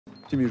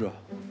金秘书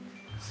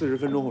，40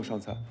分钟后上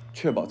菜，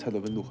确保菜的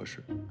温度合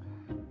适。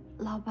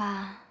老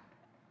板，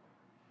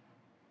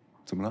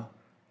怎么了？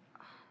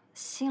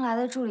新来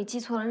的助理记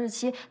错了日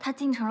期，他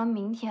定成了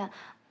明天，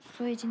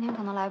所以今天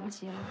可能来不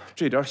及了。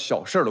这点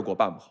小事儿都给我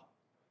办不好。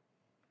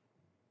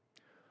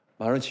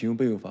马上启用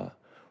备用方案，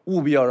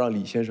务必要让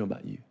李先生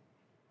满意。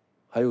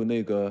还有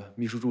那个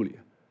秘书助理，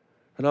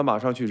让他马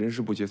上去人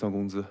事部结算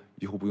工资，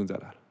以后不用再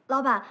来了。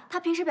老板，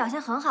他平时表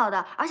现很好的，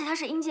而且他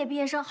是应届毕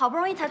业生，好不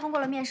容易才通过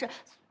了面试。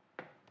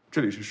这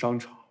里是商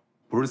场，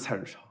不是菜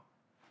市场，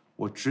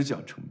我只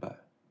讲成败，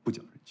不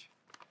讲人情。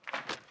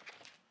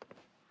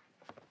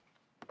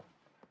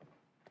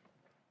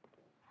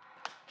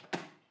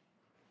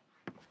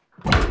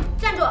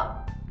站住！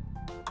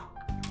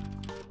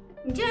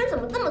你这人怎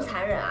么这么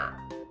残忍啊？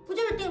不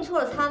就是订错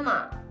了餐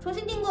吗？重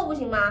新订过不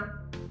行吗？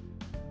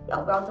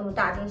要不要这么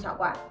大惊小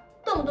怪，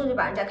动不动就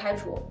把人家开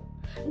除？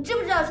你知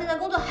不知道现在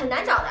工作很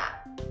难找的？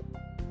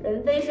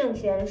人非圣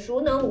贤，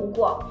孰能无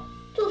过？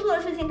做错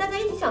了事情，大家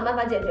一起想办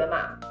法解决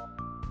嘛。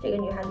这个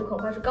女孩子恐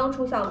怕是刚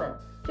出校门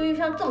就遇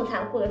上这么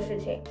残酷的事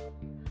情，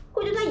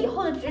会对她以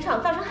后的职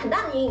场造成很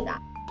大的阴影的。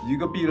一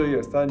个毕了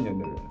业3年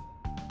的人，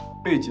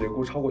被解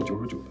雇超过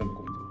99份的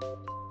工作，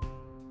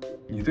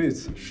你对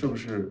此是不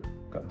是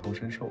感同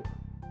身受？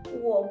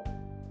我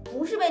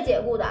不是被解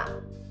雇的，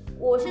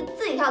我是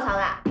自己跳槽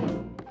的。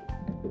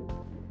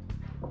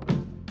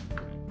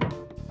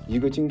一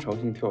个经常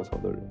性跳槽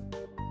的人，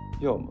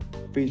要么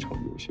非常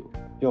优秀，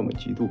要么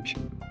极度平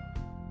庸。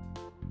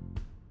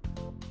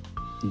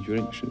你觉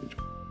得你是哪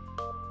种？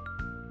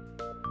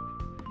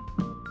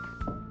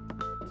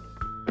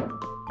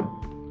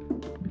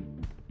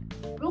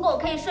如果我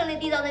可以顺利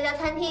递到那家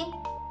餐厅，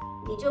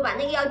你就把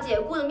那个要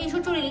解雇的秘书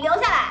助理留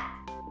下来，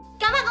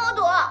敢不敢跟我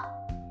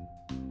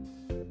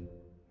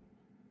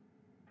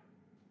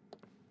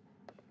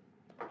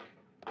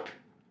赌？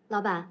老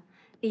板，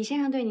李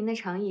先生对您的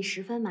诚意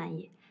十分满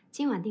意，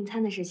今晚订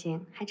餐的事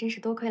情还真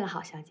是多亏了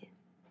郝小姐。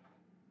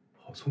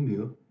好聪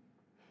明。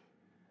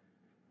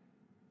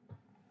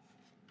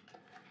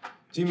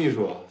金秘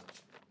书，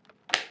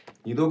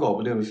你都搞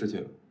不定的事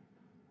情，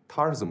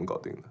他是怎么搞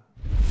定的？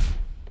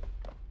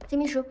金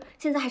秘书，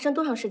现在还剩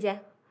多长时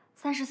间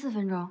34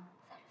分钟。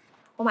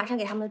我马上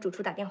给他们的主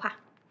厨打电话。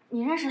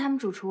你认识他们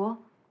主厨？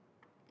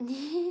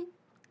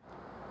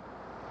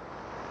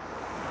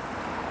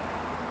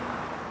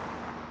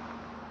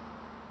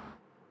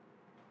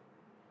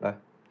来。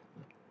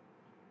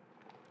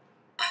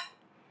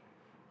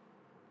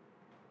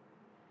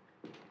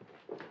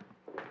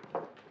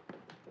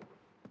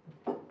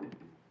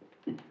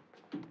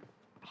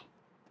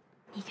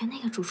你跟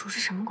那个主厨是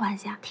什么关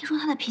系啊？听说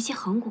他的脾气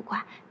很古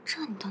怪，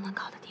这你都能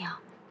搞得定？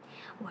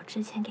我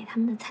之前给他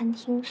们的餐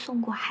厅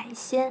送过海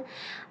鲜，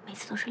每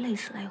次都是累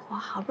死累活，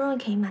好不容易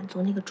可以满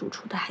足那个主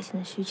厨对海鲜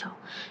的需求，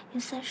也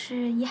算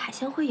是以海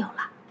鲜会友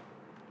了。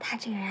他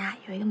这个人啊，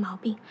有一个毛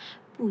病，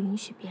不允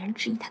许别人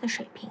质疑他的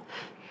水平，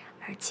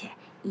而且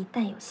一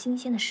旦有新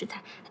鲜的食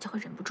材，他就会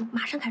忍不住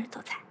马上开始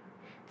做菜。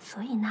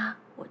所以呢，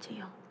我就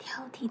用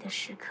挑剔的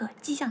时刻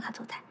激将他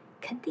做菜，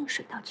肯定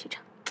水到渠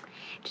成。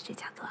这就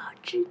叫做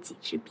知己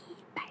知彼，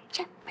百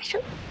战百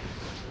胜。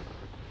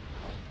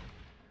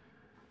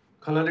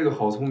看来这个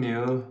好聪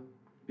明，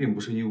并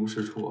不是一无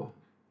是处啊。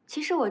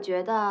其实我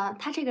觉得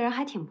他这个人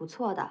还挺不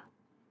错的。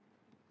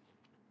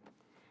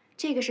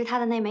这个是他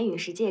的那枚陨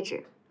石戒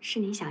指，是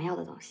你想要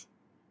的东西。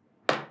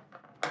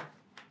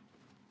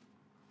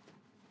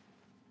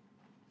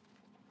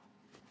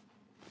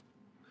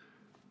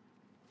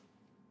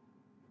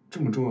这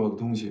么重要的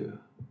东西，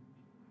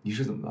你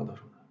是怎么拿到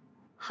手的？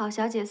郝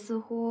小姐似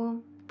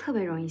乎特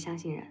别容易相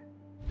信人。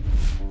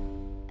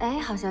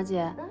哎，郝小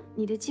姐，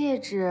你的戒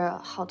指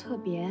好特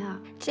别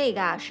啊！这个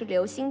啊是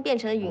流星变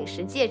成的陨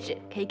石戒指，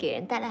可以给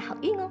人带来好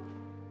运哦。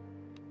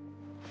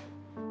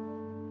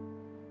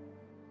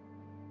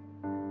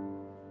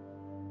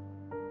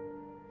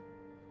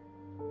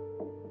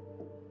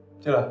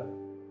进来。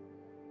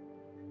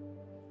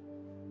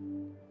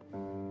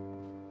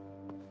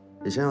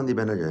李先生那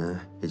边的人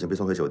已经被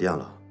送回酒店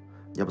了，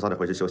你要不早点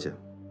回去休息？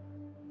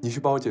你去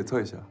帮我检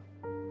测一下。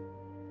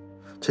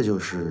这就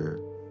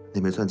是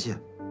那枚钻戒。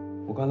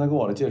我刚才跟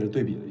我的戒指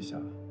对比了一下，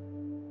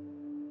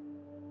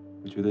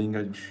我觉得应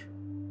该就是。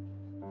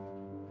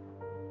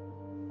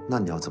那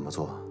你要怎么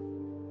做？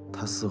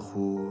他似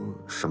乎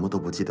什么都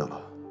不记得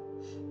了。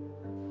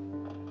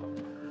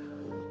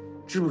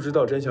知不知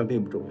道真相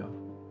并不重要，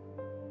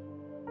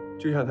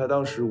就像他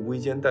当时无意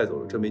间带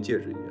走了这枚戒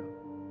指一样。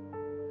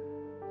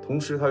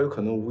同时，他有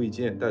可能无意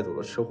间也带走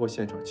了车祸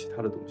现场其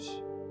他的东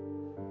西。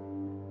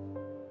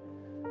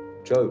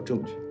只要有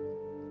证据，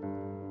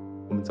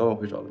我们早晚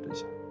会找到真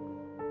相。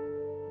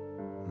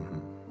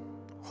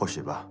或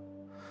许吧。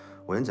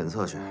我先检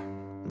测去，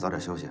你早点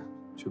休息。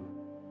去吧。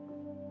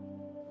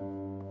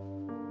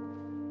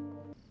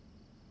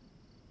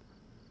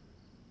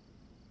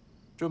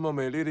这么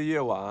美丽的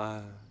夜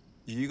晚，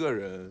一个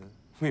人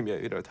未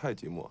免有点太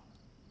寂寞。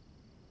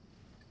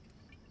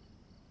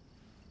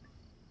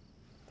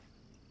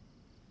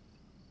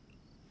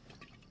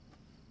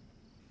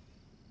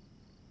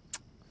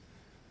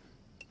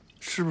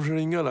是不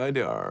是应该来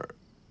点儿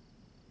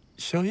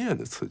香艳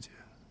的刺激？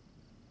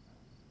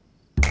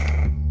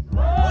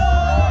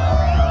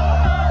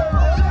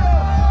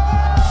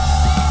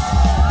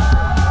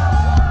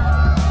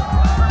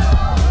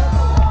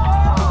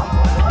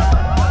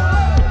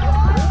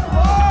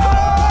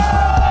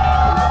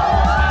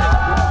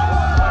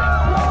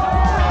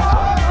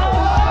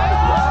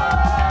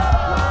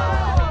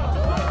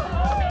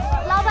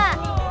老板，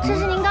这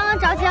是您刚刚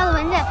找起到的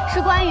文件，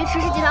是关于池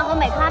氏集团和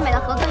美克拉美的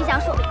合作意向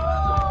书。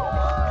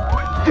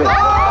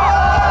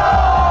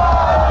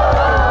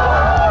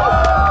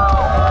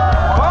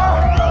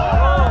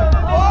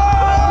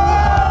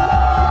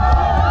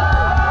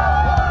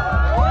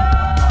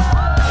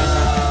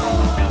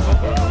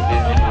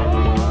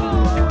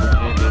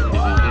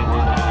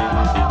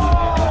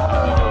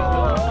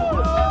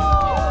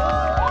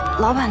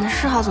老板的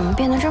嗜好怎么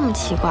变得这么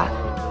奇怪？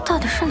到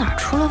底是哪儿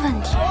出了问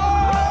题？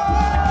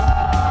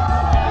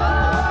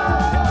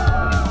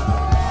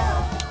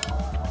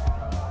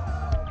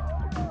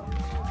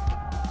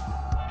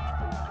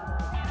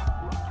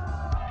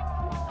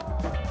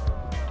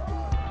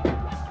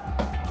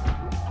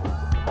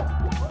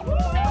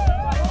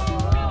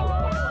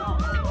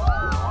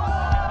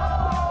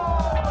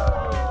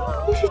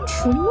那是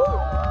迟暮。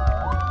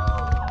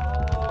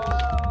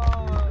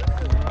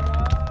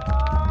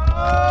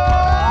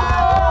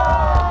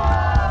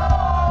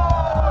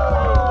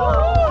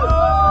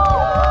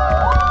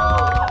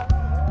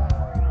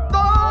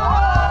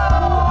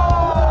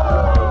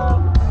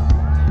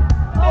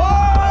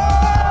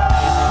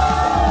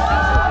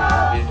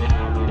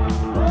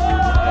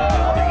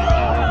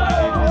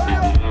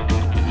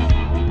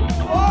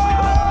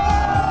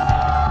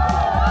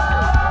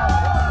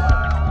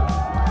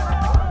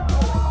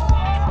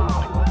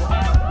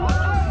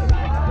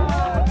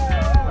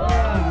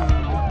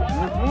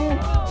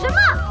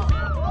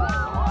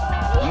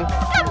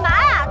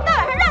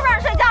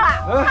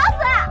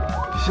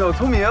小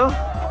聪明，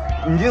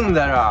你怎么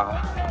在这儿？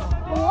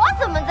我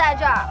怎么在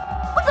这儿？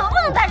我怎么不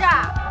能在这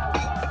儿？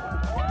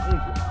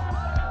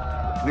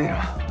那什么，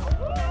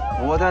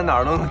我在哪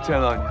儿都能见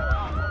到你，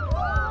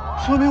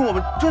说明我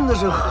们真的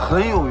是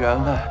很有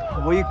缘分。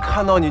我一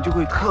看到你就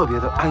会特别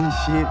的安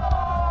心。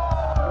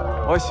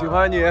我喜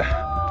欢你，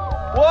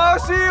我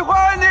喜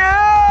欢你。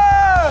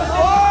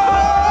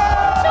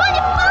说你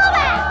疯了呗？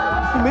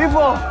我没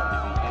疯，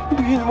你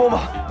必须你摸摸，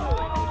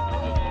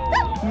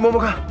你摸摸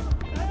看。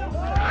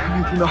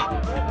没听到。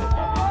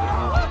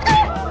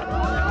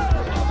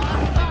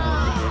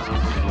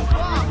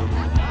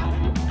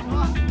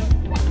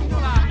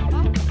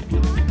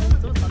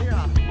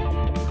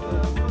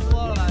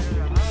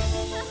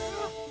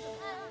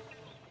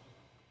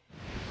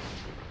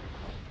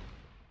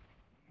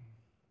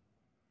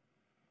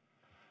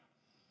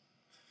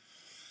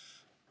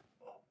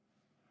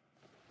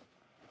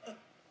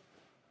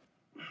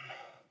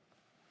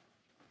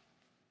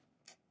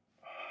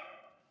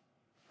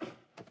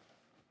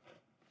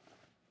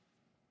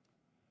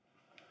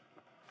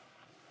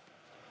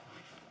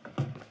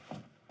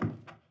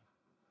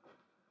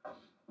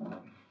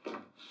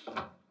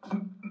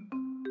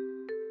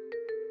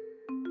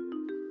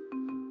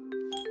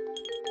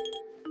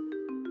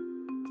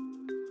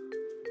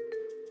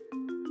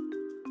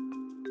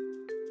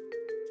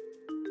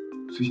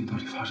最近到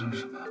底发生了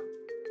什么？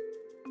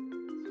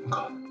怎么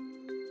搞的？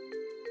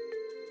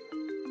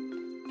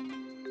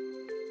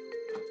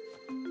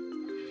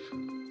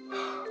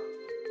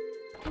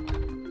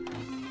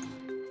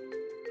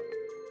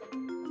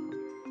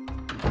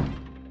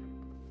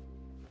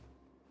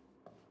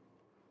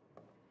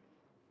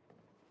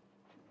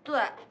对，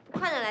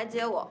快点来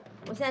接我！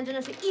我现在真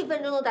的是1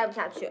分钟都待不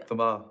下去。怎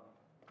么？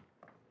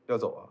要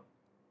走啊？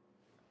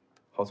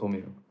好聪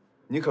明，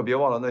你可别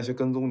忘了那些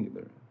跟踪你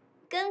的人。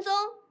跟踪？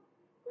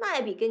那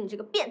也比跟你这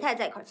个变态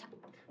在一块强。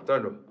站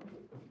住！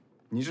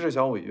你这是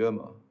想违约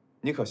吗？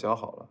你可想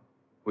好了，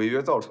违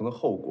约造成的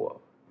后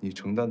果，你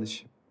承担得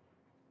起？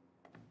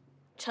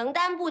承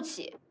担不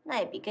起，那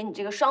也比跟你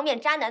这个双面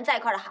渣男在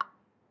一块的好。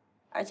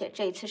而且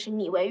这一次是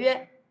你违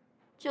约，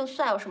就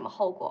算有什么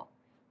后果，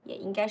也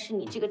应该是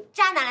你这个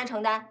渣男来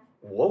承担。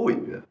我违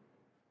约？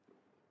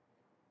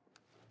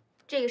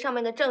这个上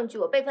面的证据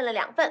我备份了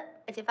2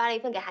份，而且发了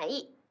1份给韩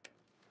毅。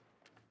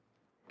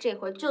这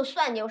回就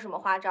算你有什么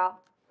花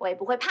招，我也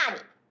不会怕你。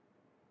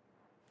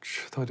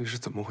这到底是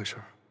怎么回事？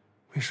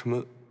为什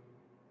么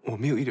我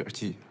没有一点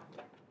记忆？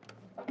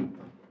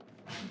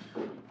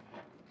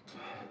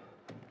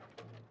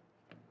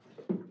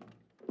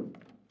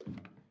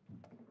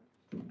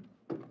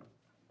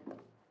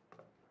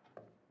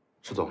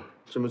石总，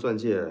这枚钻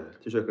戒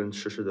的确跟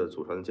池氏的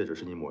祖传的戒指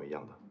是一模一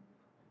样的。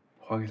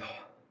还给他。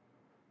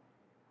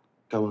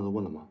该问的都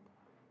问了吗？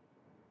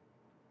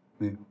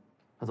没有。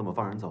那怎么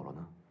放人走了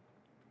呢？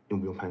用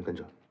不用派人跟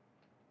着？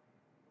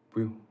不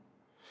用。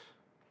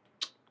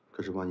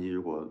可是万一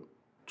如果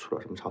出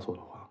了什么差错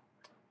的话，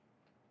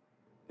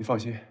你放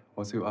心，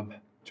我自有安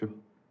排。去吧。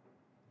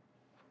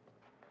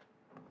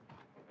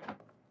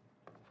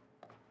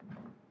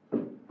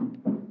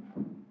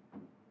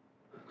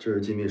这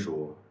是季秘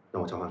书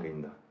让我交还给你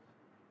的。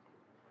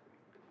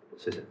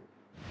谢谢。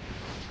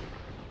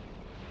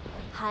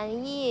韩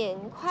毅，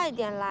你快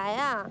点来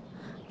啊！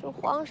这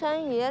荒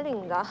山野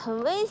岭的，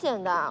很危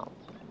险的。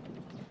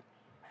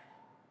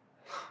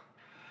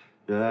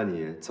原来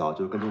你早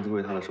就跟踪丁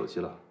薇他的手机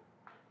了，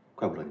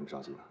怪不得你们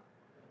着急呢。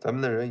咱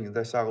们的人已经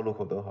在下个路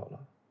口等好了，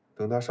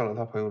等他上了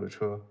他朋友的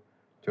车，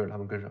就让他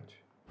们跟上去。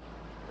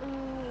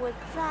我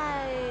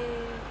在。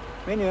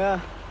美女，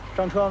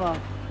上车吗？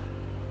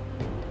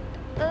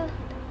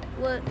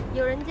我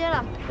有人接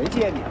了。谁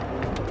接你？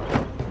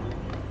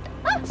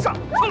上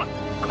来，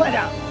快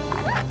点，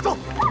走，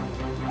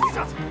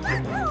下去。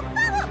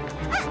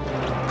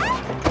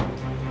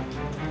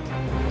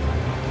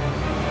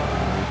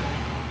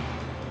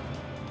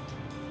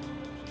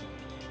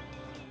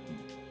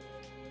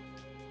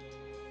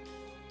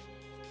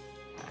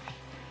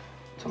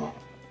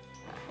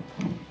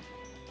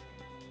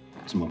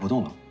怎么不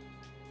动了？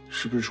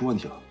是不是出问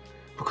题了？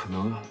不可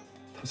能啊！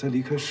他才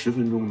离开10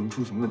分钟，能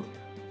出什么问题？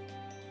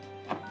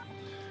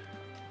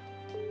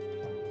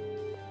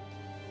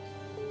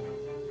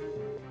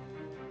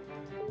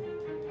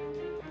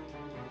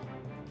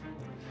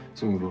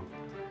宋秘书，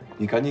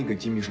你赶紧给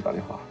机密室打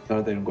电话，让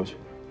他带人过去。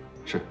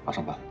是，马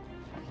上办。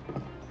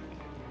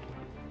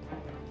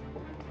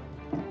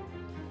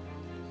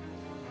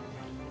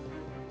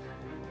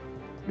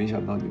没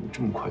想到你们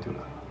这么快就来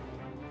了。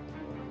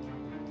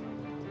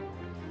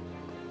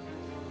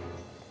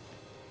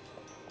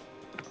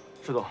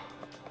石总，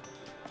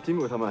金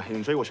部他们已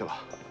经追过去了。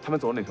他们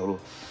走了哪条路？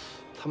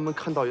他们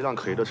看到一辆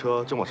可疑的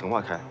车正往城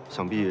外开，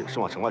想必是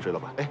往城外追了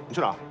吧？哎，你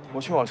去哪儿？我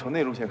去往城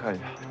内路线看一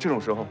下。这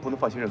种时候不能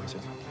放弃任何线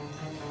索。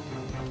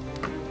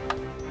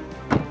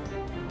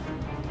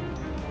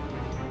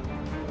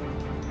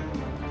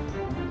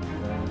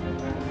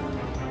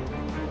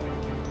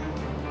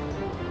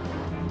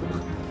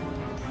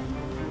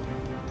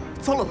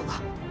糟了，老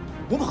大，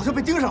我们好像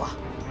被盯上了！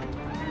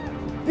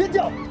别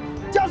叫，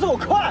加速，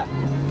快！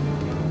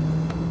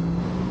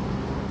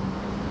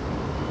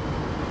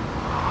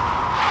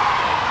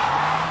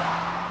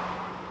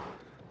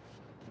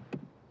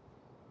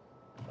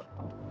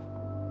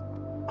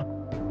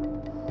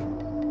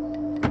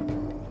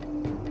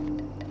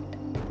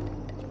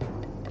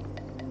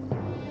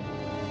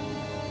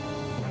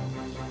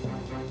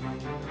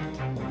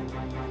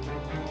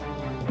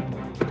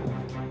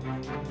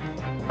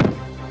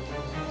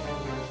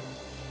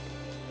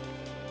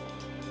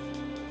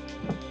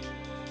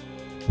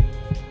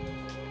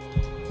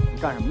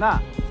干什么呢？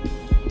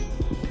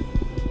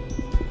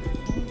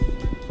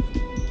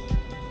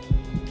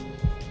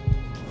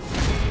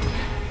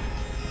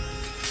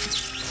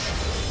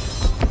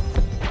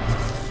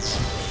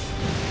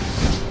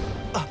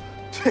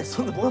这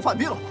孙子不会犯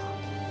病了吧？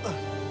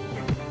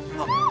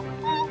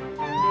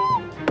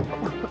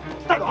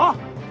带走啊！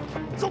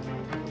走。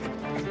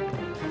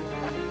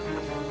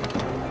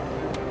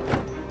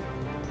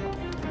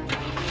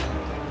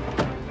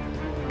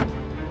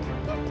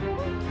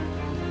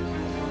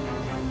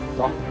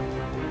走。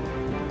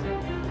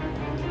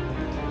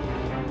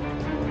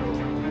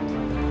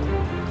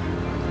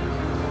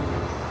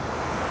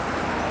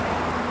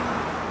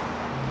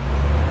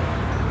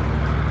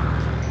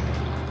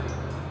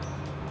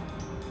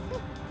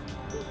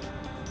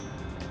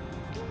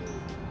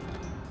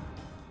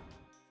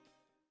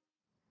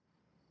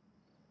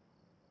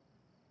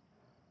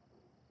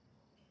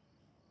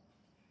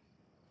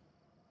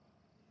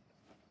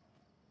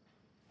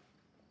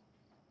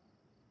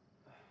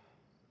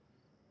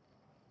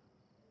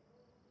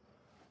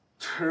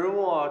迟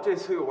墨，这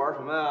次又玩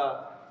什么呀？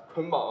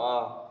捆绑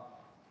啊！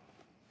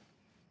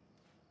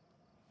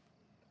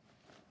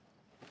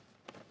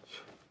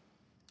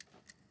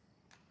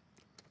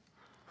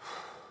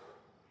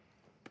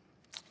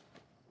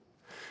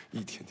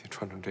一天天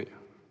穿成这样。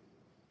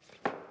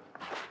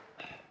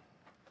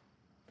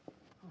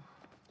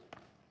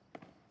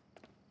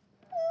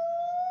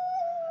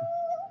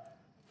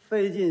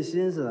费尽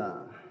心思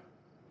啊，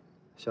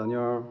小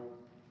妞，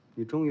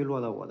你终于落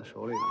到我的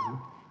手里了。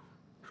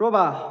说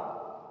吧。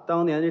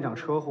当年这场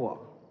车祸，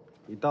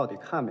你到底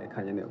看没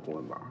看见那个公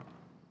文包？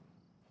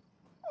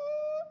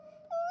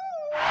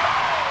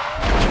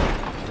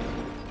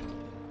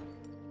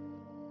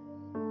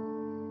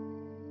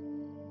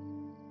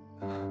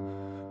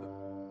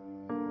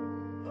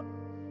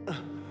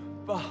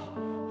爸，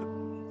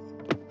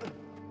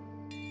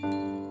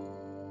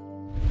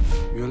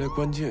原来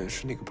关键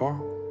是那个包，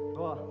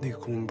那个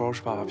公文包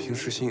是爸爸平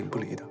时形影不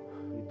离的。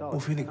莫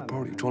非那个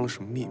包里装了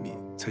什么秘密，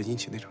才引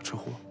起那场车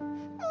祸？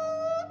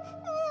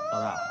老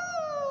大，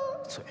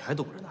嘴还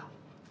堵着呢。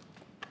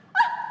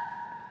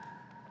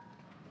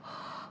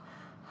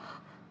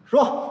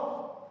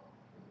说，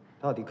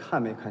到底看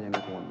没看见那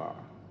公文包？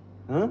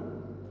嗯？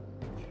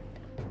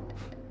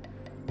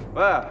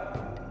喂，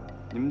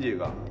你们几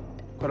个，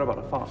快点把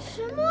他放了。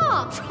什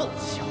么？臭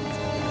小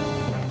子！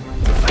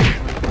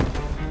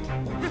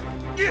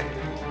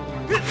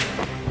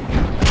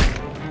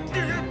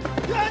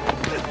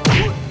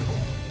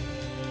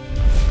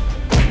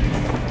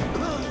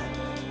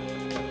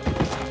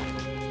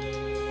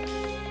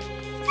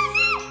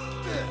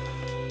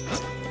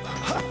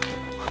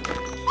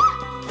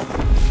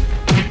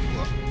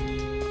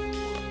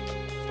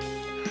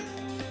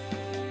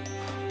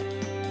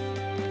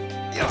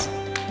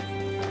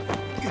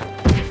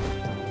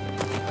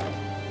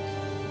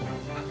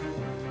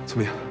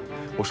聪明，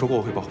我说过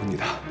我会保护你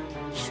的。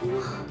什么？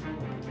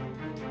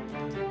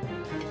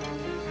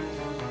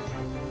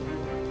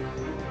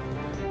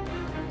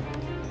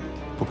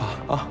不怕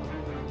啊。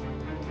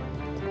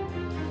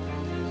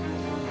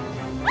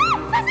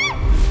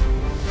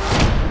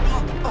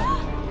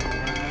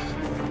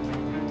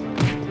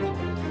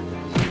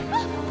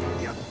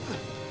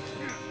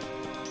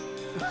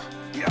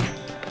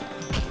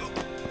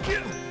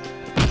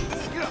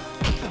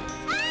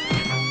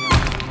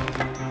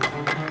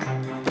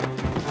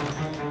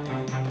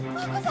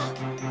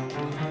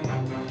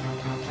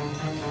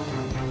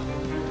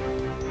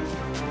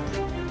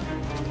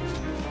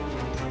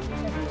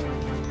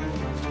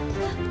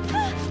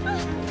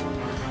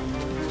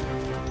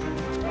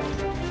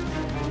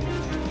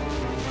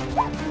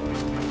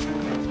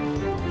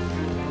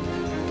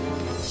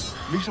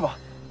 没事吧？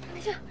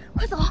没事，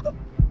快走！啊，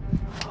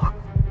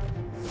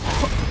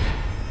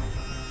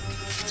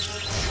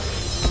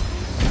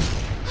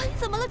你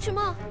怎么了，曲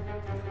梦？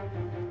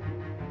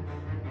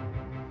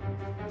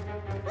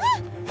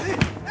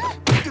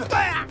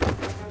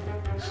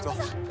走。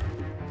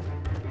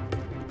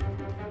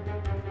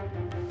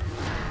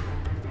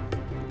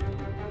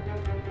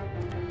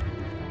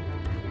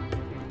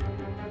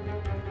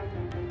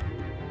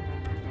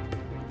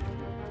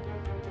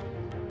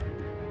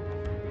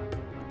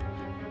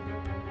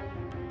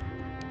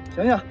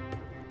醒醒！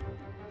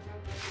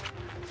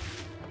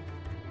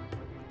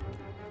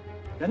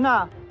人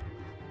呢？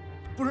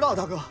不知道，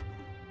大哥。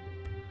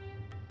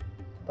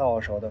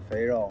到手的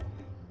肥肉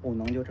不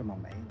能就这么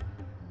没了。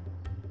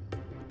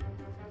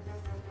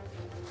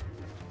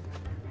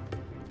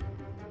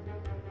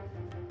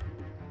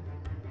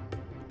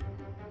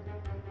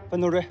分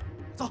头追，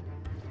走。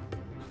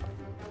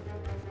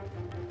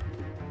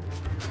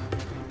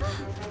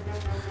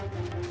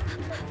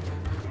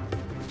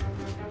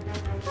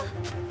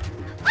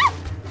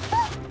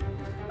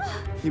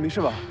你没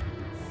事吧？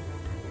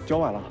脚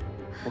崴了，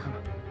我看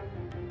看。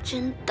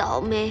真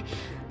倒霉！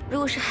如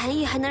果是韩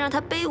毅，还能让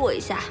他背我一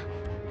下。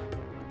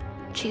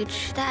这个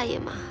迟大爷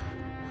嘛。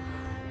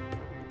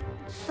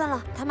算了，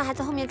他们还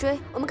在后面追，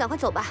我们赶快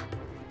走吧。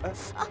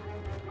啊！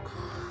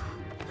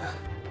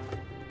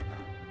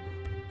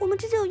我们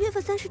之间有约法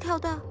30条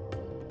的。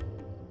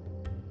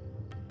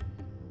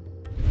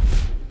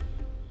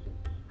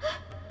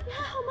你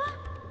还好吗？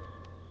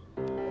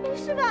没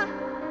事吧？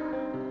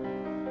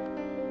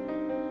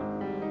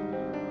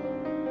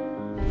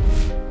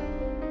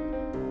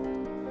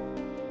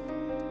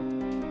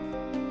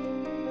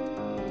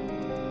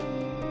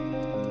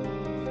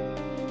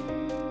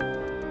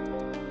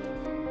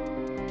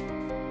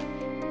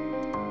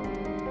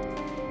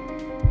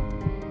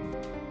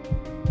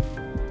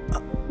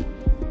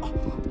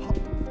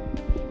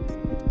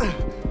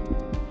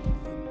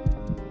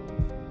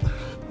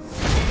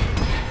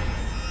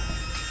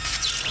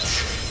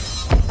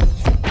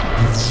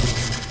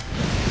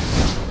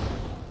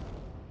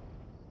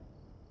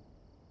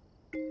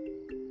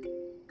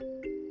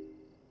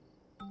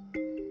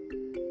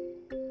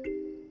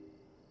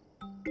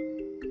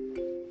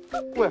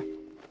 喂，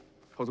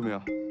郝宗明，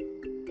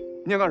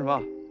你想干什么？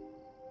啊！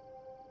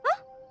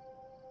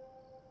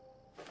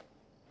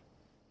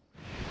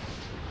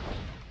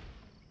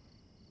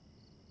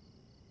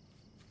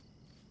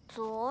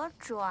左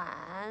转，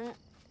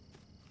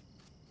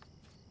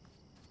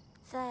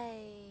再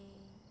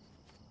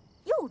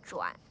右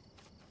转，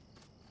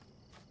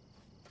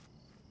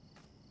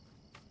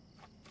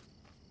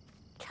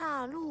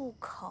岔路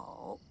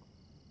口，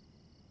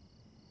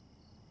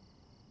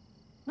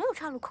没有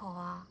岔路口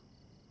啊。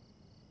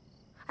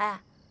 哎，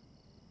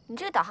你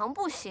这个导航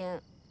不行，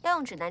要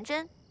用指南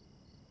针。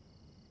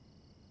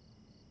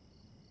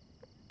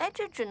哎，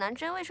这指南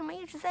针为什么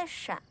一直在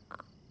闪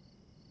啊？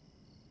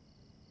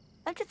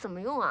哎，这怎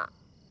么用啊？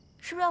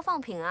是不是要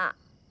放平啊？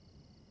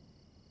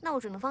那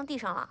我只能放地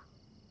上了。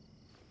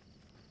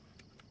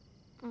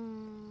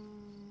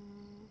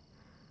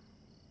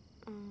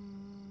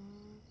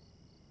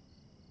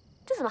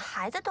这怎么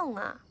还在动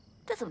啊？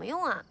这怎么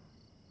用啊？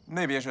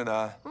那边是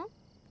南。嗯，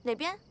哪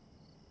边？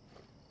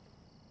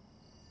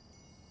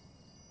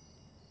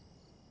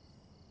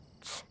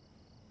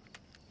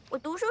 我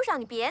读书少，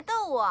你别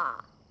逗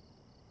我。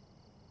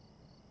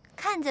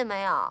看见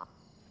没有？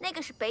那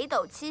个是北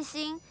斗七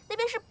星，那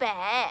边是北。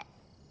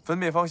分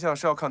辨方向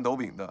是要看斗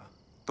柄的，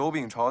斗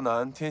柄朝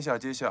南，天下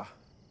皆下。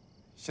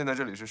现在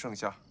这里是盛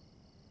夏。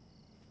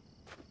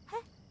嘿，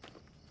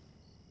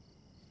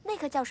那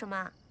个叫什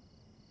么？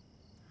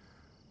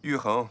玉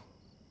衡。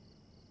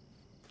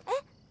哎，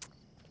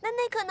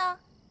那个呢？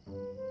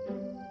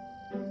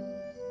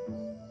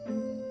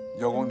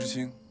瑶光之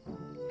星。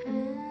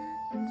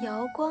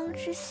 瑶光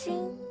之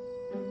星，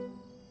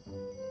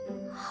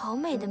好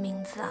美的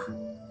名字啊！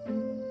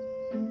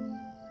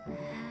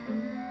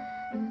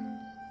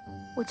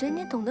我觉得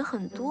你懂得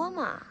很多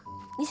嘛，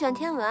你喜欢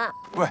天文啊？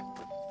喂，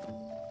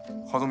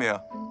郝宗明，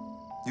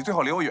你最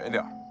好离我远一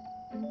点。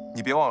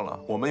你别忘了，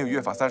我们有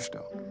约法30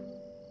条。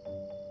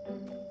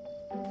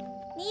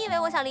你以为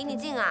我想离你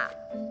近啊？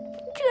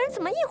你这个人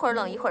怎么一会儿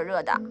冷一会儿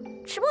热的？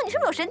池梦，你是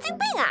不是有神经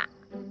病啊？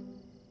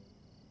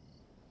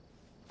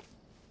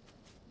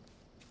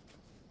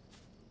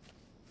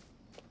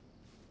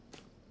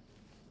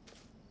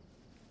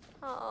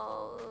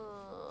好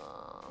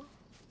饿。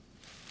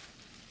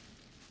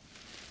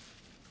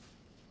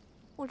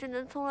我真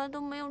的从来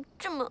都没有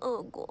这么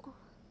饿过。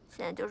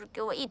现在就是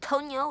给我一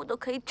头牛，我都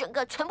可以整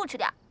个全部吃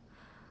掉。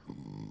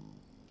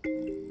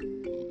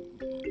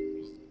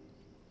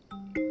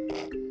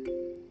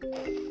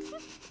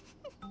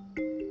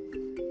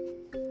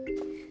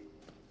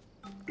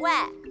喂，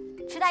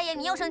池大爷，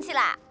你又生气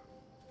啦？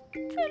这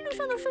路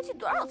上都生气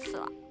多少次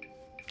了？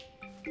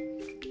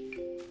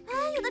哎，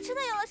有的吃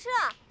的，有的吃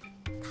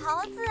的，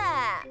桃子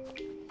哎。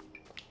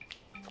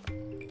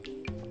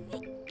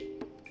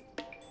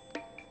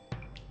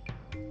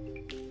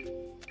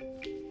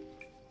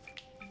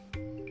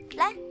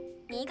来，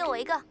你一个我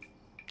一个。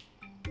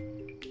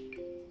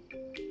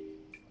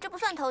这不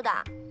算偷的，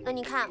那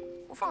你看，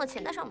我放了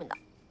钱在上面的。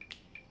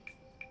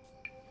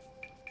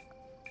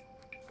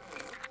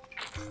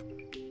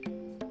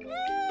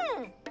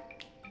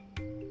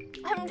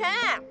很甜，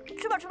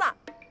吃吧吃吧。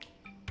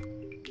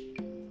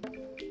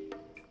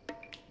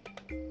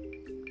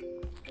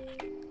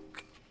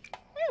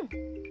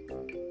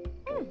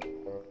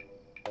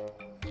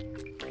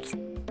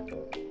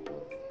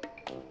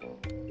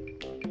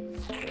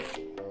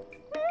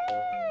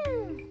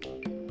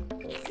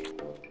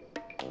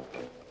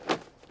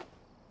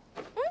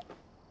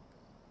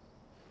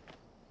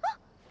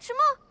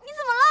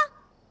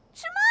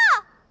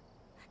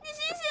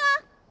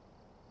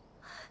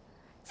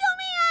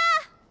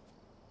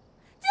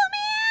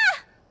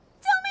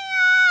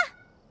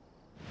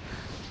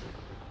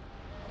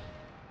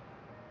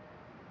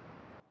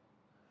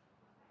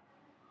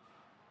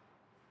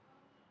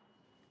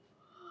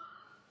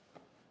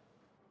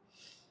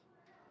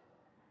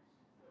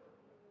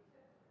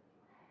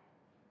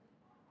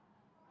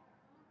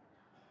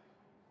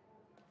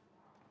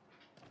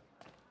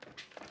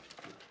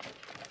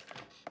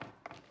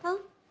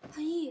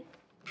韩毅，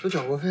都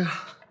缴过费了，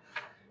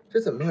这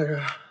怎么回事？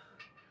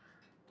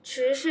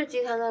池氏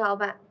集团的老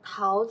板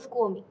桃子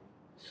过敏，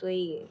所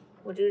以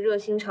我这个热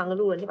心肠的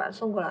路人就把他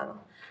送过来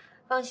了。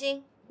放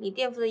心，你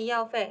垫付的医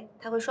药费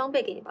他会双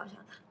倍给你报销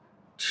的。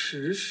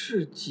池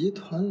氏集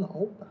团老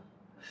板，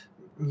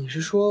你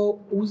是说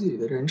屋子里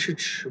的人是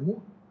池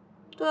墨？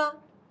对啊，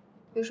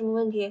有什么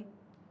问题？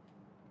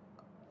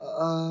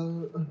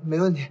没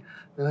问题，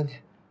没问题。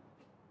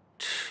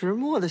池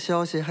墨的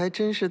消息还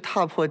真是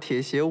踏破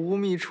铁鞋无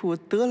觅处，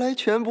得来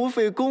全不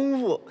费工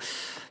夫，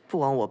不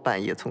枉我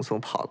半夜匆匆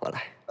跑过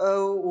来。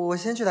我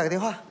先去打个电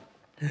话。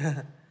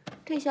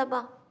退下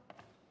吧。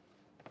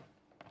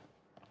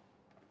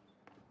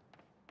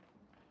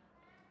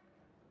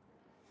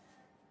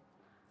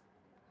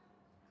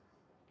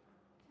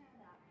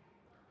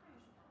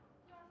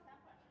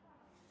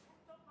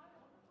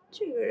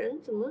这个人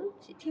怎么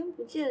几天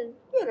不见，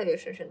越来越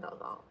神神叨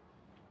叨？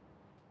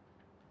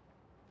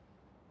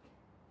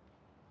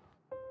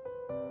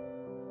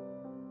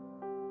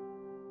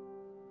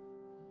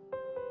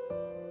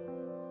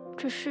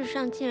这世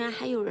上竟然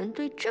还有人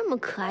对这么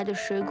可爱的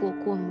水果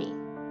过敏。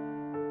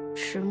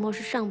池墨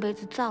是上辈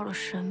子造了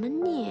什么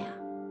孽啊？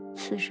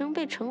此生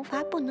被惩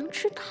罚不能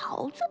吃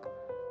桃子。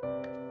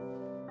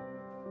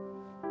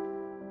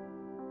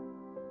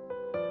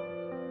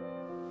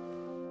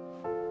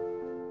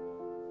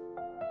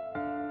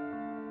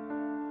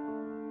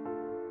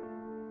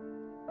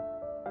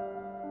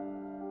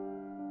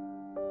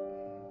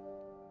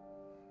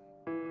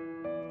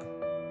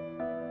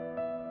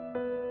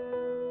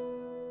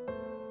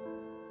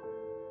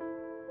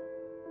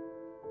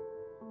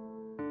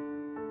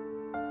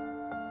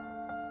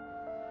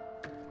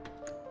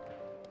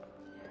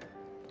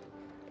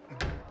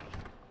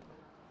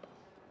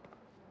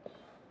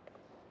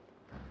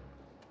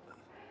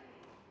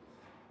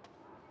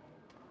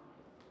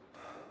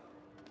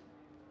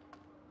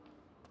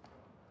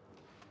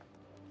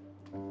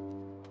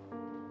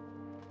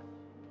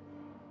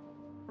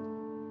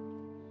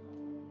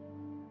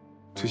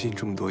最近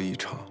这么多异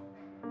常，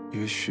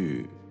也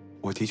许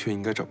我的确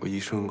应该找个医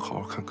生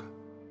好好看看。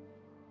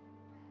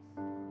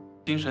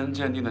精神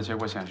鉴定的结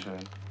果显示，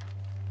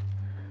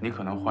你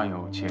可能患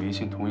有解离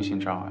性同一性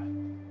障碍。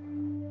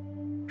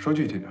说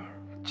具体点儿，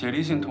解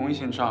离性同一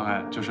性障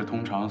碍就是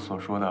通常所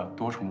说的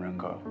多重人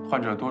格，患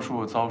者多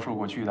数遭受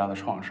过巨大的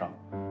创伤，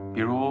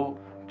比如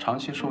长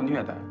期受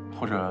虐待，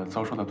或者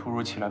遭受到突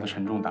如其来的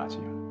沉重打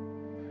击。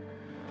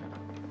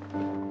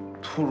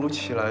突如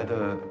其来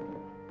的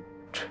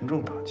沉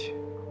重打击。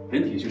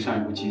人体就像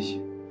一部机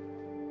器，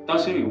当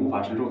心理无法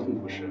承受痛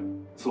苦时，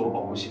自我保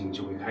护系统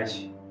就会开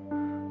启，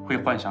会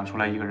幻想出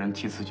来一个人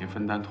替自己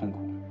分担痛苦，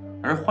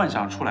而幻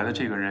想出来的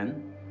这个人，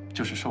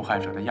就是受害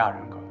者的亚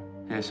人格，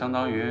也相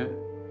当于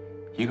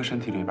一个身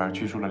体里边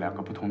居住了2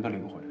个不同的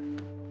灵魂。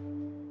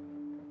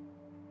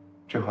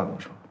这话怎么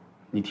说？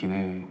你体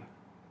内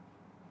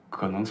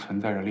可能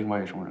存在着另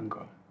外一种人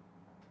格。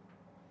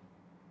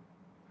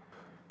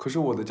可是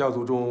我的家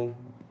族中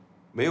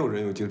没有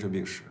人有精神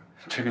病史。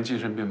这跟精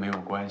神病没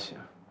有关系。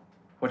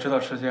我知道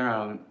世界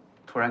上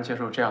突然接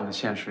受这样的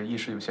现实，一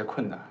时有些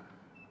困难。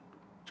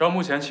照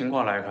目前情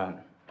况来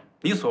看，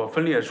你所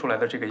分裂出来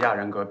的这个亚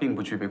人格并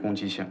不具备攻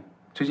击性，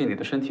最近你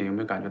的身体有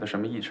没有感觉到什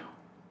么异常？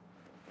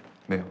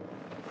没有。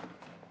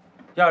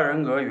亚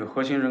人格与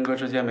核心人格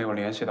之间没有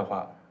联系的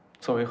话，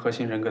作为核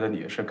心人格的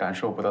你是感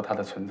受不到它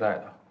的存在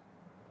的。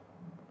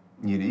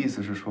你的意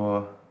思是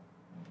说，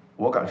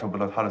我感受不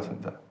到它的存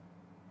在，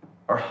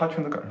而它却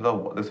能感受到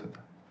我的存在？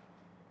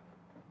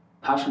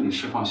它是你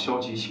释放消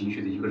极情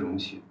绪的一个容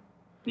器，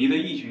你的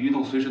一举一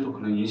动随时都可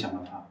能影响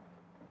到它。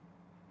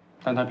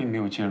但它并没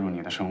有介入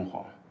你的生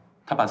活，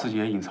它把自己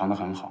也隐藏得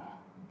很好。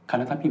看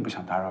来它并不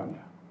想打扰你，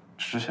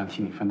只是想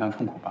替你分担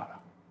痛苦罢了。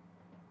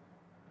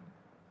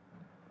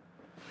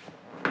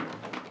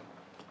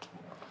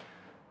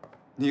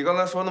你刚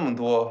才说那么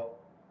多，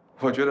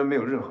我觉得没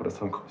有任何的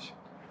参考性。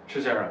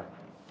是先生，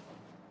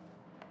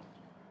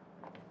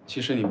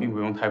其实你并不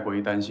用太过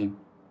于担心，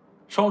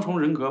双重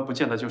人格不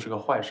见得就是个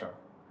坏事儿。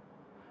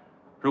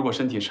如果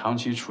身体长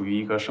期处于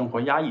一个生活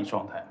压抑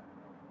状态，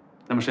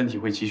那么身体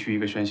会急需一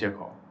个宣泄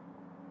口。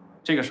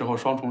这个时候，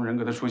双重人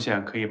格的出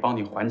现可以帮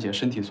你缓解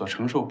身体所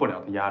承受不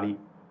了的压力，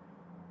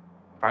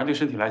反而对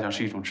身体来讲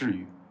是一种治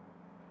愈。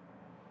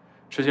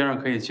池先生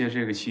可以借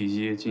这个契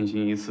机进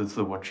行一次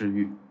自我治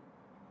愈。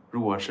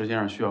如果池先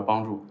生需要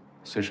帮助，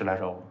随时来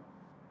找我。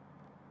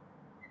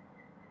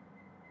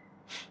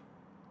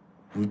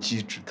无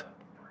稽之谈。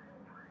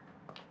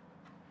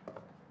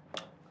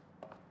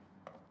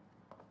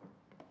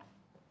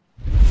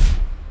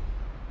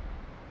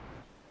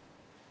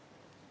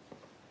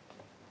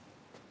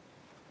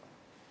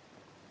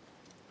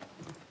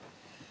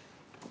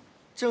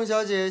郑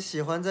小姐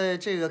喜欢在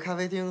这个咖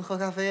啡厅喝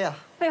咖啡啊？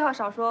废话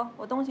少说，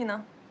我东西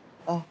呢？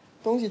啊，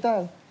东西带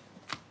了。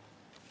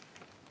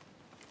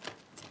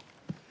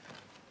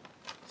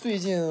最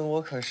近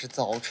我可是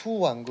早出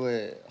晚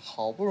归，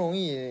好不容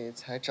易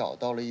才找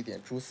到了一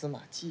点蛛丝马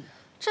迹。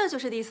这就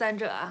是第三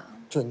者啊？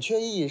准确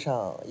意义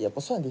上也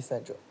不算第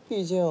三者，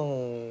毕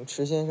竟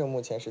池先生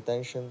目前是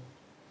单身。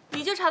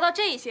你就查到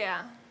这些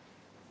啊？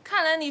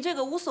看来你这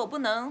个无所不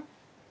能，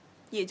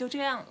也就这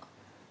样了。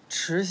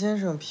池先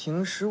生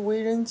平时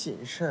为人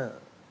谨慎，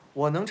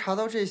我能查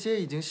到这些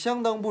已经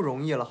相当不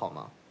容易了，好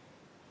吗？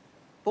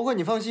不过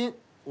你放心，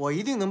我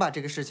一定能把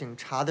这个事情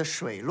查得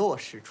水落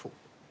石出。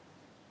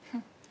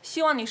哼，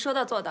希望你说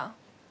到做到。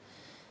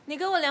你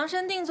给我量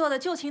身定做的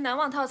旧情难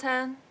忘套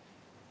餐，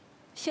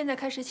现在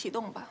开始启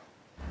动吧。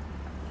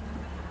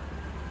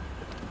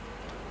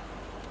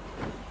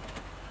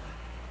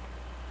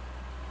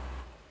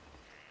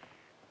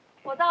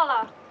我到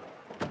了，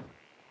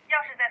钥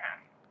匙在哪？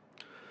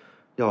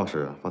钥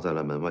匙放在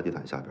了门外地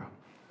毯下边。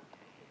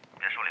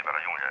别墅里边的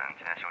佣人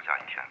今天休假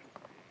1天。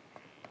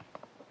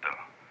对了，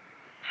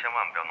千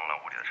万不要弄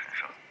乱屋里的陈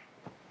设。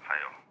还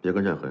有，别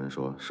跟任何人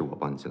说是我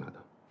帮你进来的。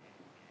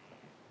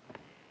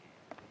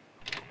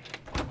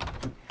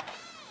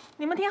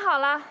你们听好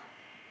了，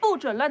不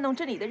准乱动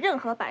这里的任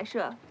何摆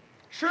设。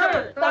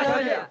是，大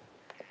小姐。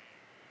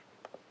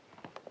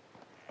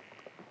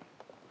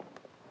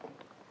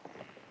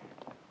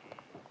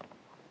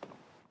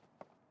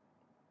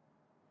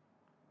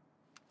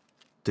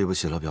对不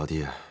起了，表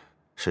弟，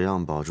谁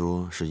让宝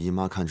珠是姨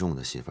妈看中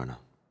的媳妇呢？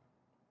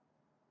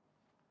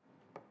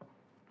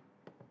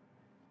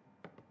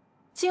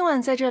今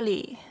晚在这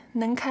里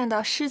能看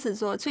到狮子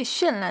座最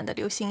绚烂的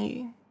流星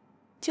雨，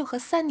就和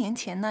3年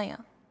前那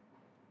样。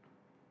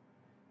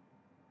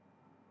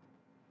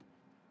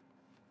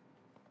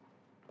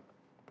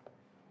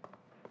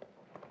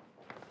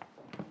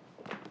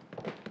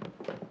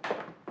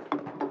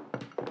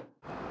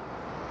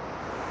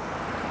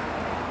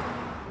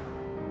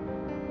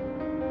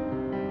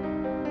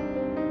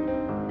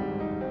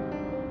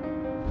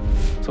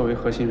作为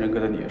核心人格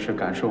的你是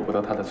感受不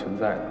到它的存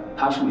在的，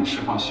它是你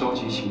释放消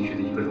极情绪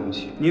的一个容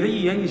器，你的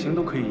一言一行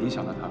都可以影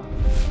响到它。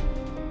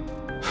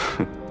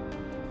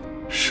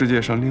世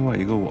界上另外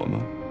一个我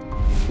吗？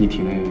你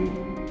体内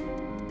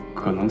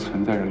可能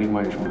存在着另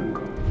外一种人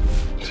格。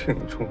另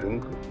一种人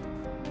格？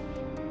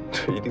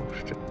这一定不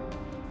是真的。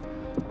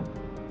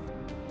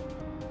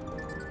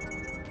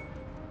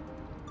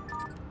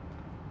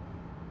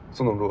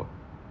宋总助，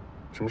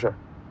什么事儿？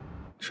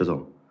石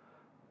总，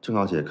郑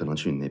小姐可能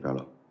去你那边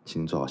了，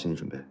请你做好心理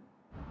准备。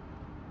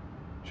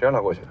谁让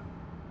她过去的？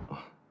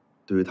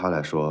对于她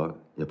来说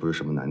也不是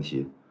什么难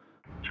题，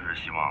就是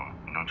希望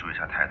你能注意一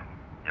下态度，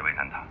别为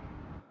难她。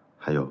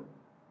还有，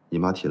姨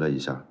妈提了一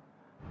下，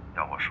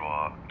要我说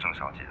郑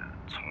小姐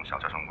从小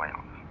娇生惯养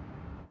的，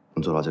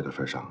能做到这个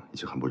份上已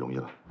经很不容易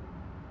了。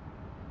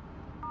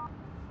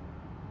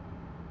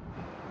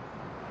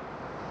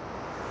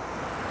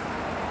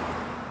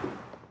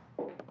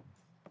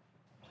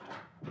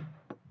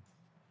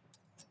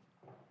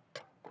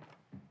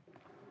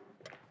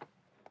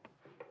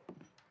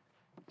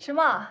石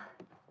墨，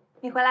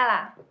你回来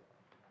啦？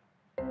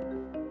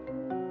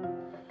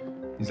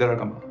你在这儿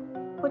干嘛？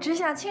我只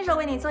想亲手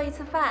为你做一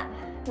次饭，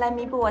来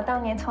弥补我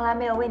当年从来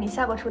没有为你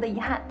下过厨的遗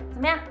憾。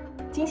怎么样，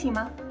惊喜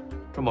吗？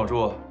郑宝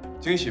珠，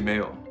惊喜没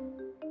有，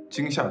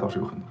惊吓倒是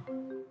有很多。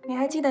你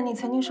还记得你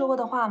曾经说过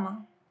的话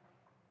吗？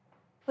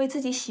为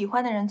自己喜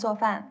欢的人做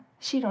饭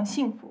是一种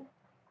幸福。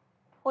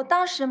我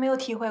当时没有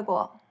体会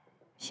过，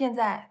现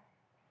在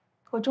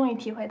我终于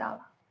体会到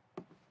了。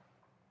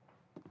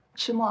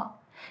迟墨，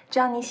只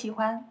要你喜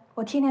欢，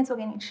我天天做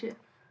给你吃。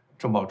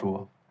郑宝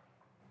珠，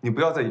你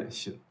不要再演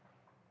戏了，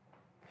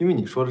因为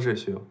你说的这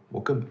些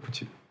我根本不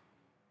记得。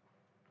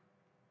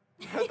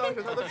当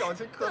时他的表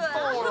情可逗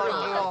了，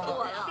你知道吗？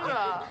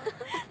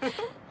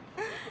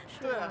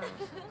是啊，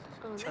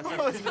对，就是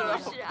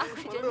啊，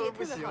我乐得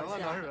不行了，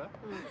当时。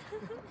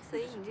所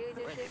以你这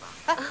个就是，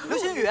哎，流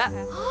星雨，哎，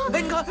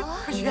你看，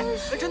快许愿，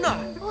哎，真的。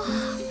哇，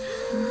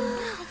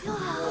好漂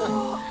亮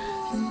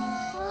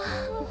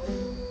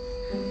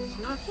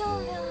啊！好漂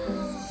亮啊！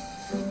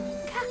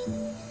你看，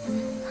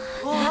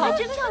哇，真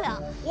漂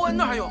亮！哇，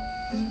那还有，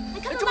你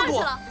看到哪儿去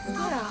了？对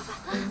啊。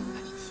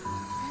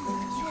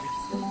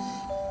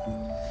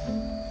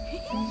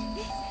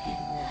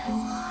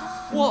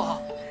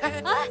哇！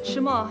哎，迟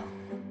墨，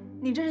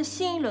你这是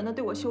新一轮的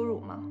对我羞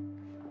辱吗？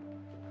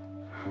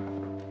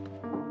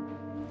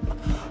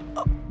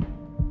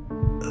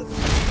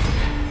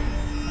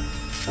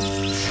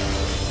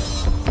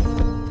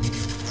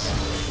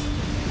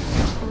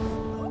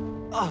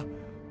啊！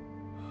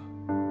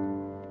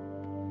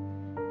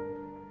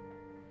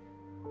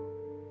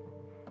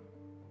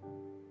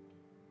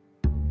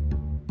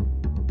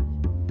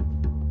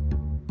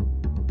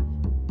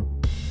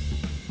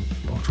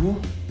宝珠。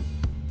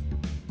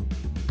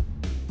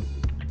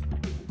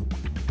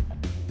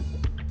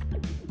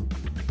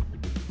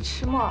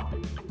迟墨，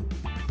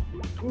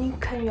你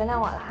肯原谅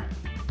我啦？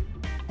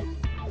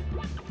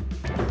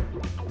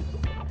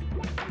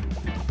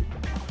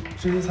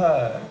这些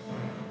菜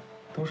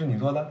都是你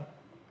做的？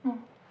嗯。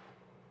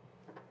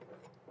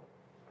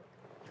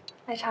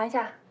来尝一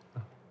下，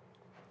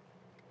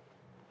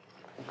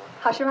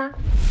好吃吗？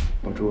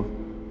宝珠，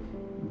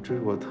这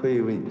是我特意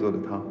为你做的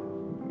汤，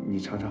你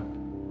尝尝。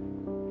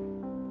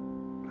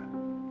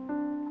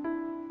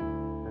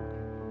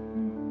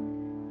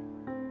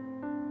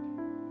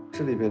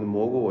这里边的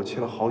蘑菇我切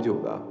了好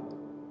久的，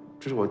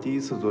这是我第一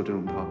次做这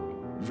种汤。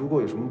如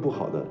果有什么不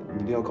好的，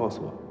你一定要告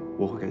诉我，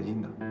我会改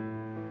进的。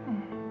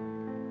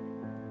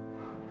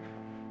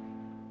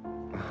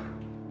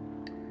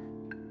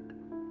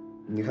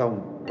你看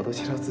我都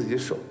切到自己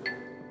手，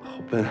好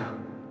笨啊！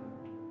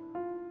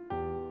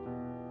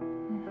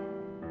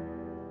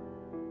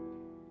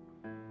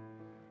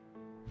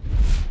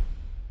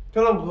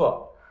相当不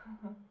错。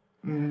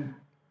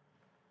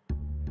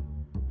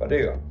把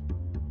这个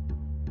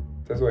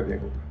再做一遍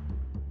给我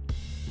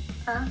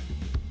看。啊？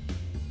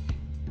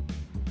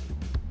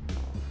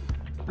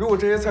如果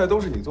这些菜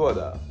都是你做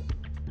的，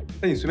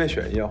那你随便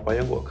选一样还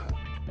原给我看，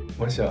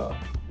我想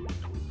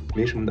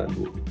没什么难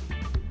度。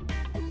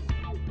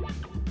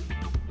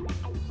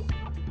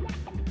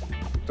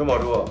郑宝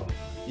珠，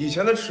以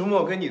前的迟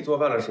墨给你做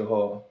饭的时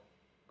候，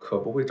可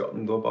不会找那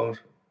么多帮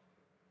手。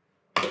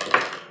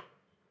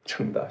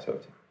郑大小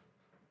姐，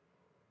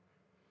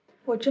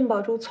我郑宝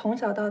珠从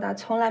小到大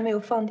从来没有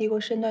放低过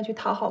身段去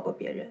讨好过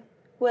别人。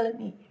为了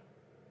你，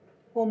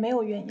我没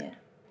有怨言，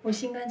我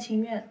心甘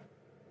情愿。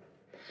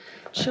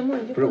迟墨，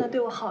你就不能对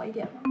我好一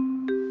点吗？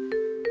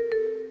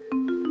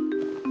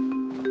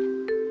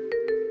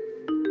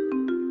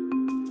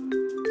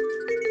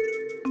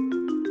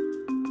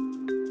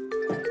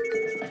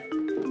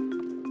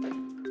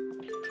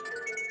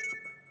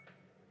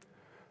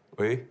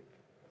喂，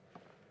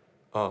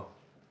啊，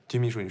金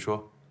秘书，你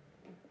说。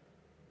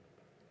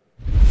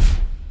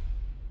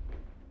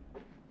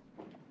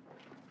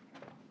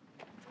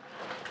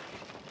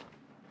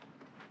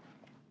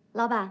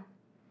老板，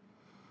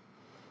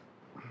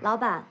老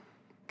板，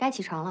该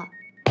起床了。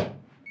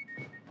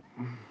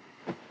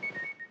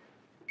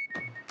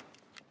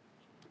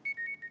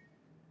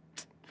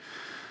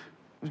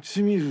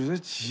金秘书才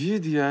几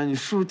点？你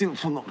是不是定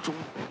错闹钟？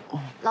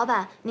老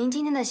板，您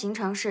今天的行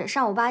程是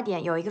上午8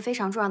点有一个非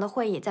常重要的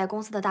会议，在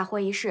公司的大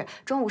会议室；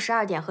中午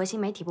12点核心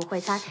媒体部会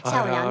餐；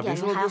下午2点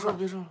您还要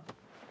别说了。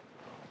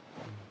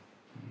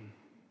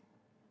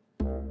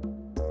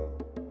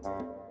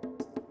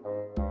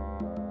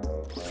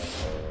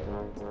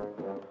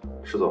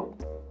石总，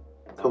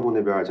特部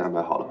那边已经安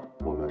排好了，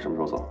我们什么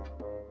时候走？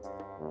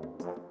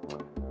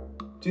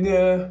今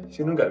天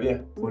行程改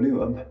变，我另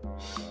有安排。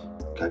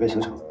改变行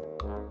程？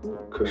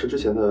可是之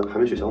前的还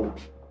没取消呢。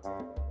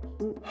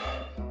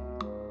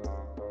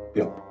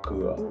表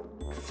哥，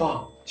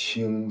放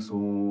轻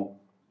松，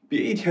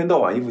别一天到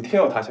晚一副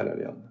天要塌下来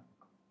的样子。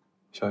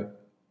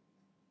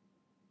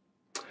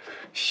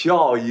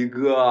笑一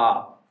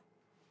个，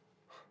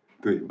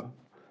对吧？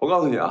我告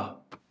诉你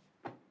啊，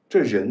这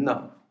人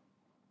呐，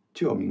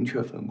就要明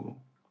确分工，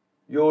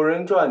有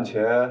人赚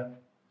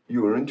钱，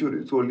有人就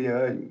得做恋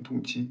爱永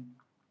动机，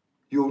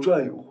有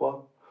赚有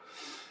花，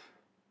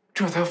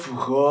这才符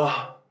合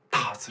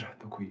大自然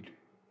的规律。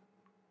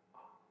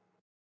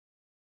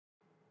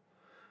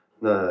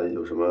那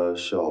有什么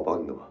需要我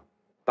帮你的吗？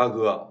大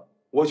哥，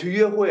我去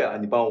约会啊，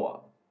你帮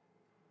我？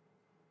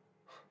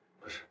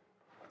不是。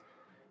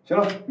行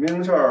了，没什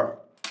么事儿，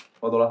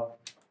我走了。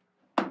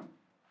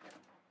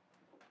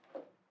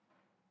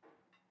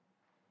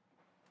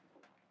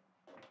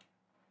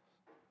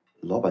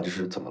老板这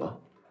是怎么了？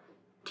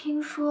听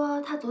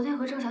说他昨天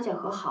和郑小姐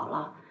和好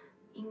了，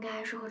应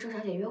该是和郑小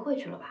姐约会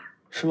去了吧？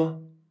是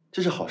吗？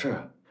这是好事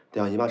啊！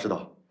得让姨妈知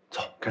道。走，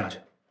跟上去。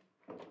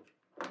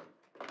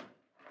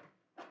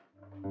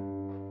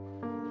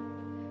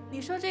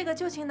你说这个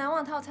旧情难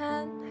忘套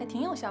餐还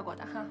挺有效果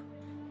的哈。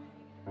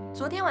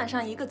昨天晚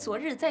上一个昨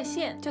日再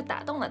现就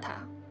打动了他。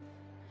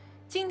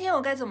今天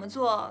我该怎么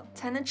做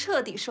才能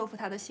彻底收服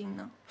他的心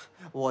呢？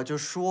我就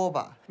说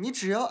吧，你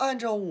只要按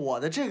照我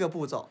的这个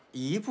步骤，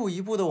一步一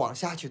步的往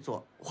下去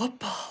做，我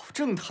保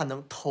证他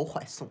能投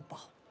怀送抱。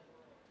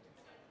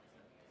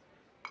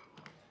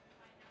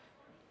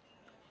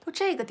都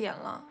这个点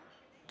了，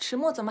迟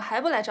墨怎么还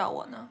不来找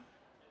我呢？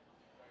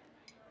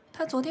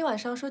他昨天晚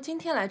上说今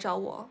天来找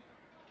我，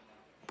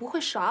不会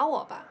耍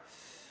我吧？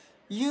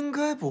应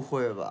该不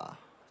会吧？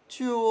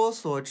据我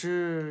所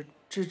知，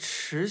这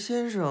迟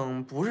先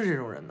生不是这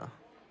种人呢。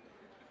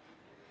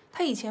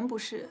他以前不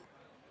是，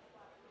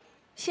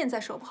现在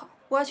说不好。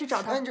我要去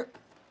找他。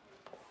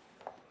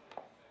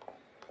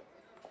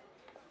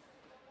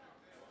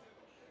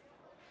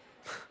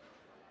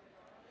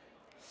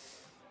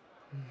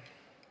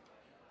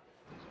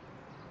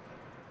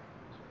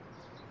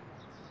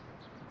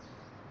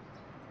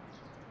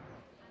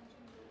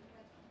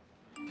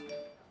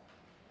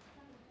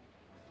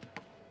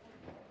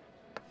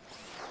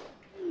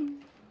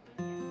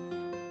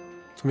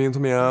聪明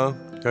聪明，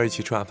要一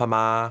起吃晚饭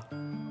吗？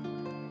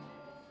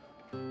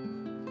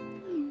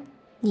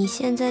你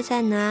现在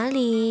在哪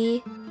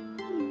里？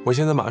我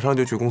现在马上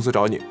就去公司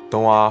找你，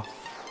等我啊。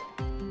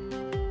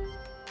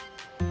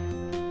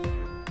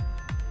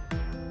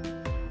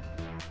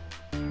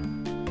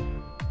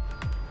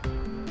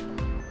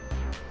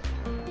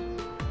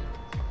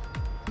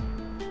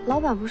老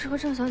板不是和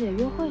郑小姐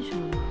约会去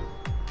了吗？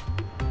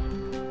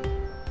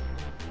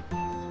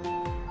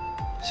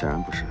显然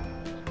不是。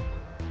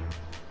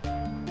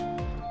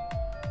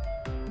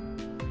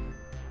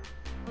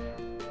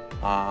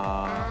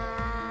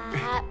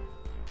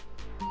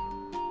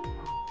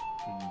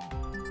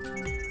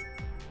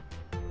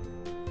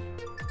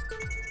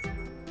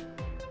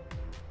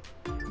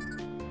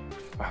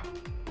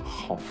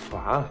好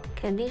烦。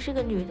肯定是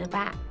个女的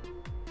吧？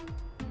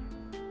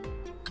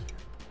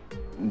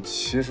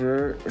其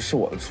实是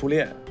我的初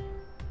恋。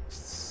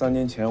3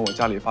年前我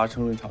家里发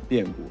生了一场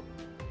变故，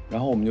然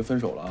后我们就分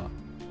手了。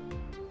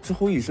之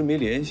后一直没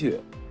联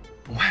系，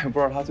我也不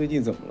知道他最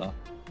近怎么了，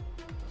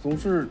总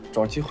是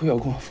找机会要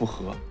跟我复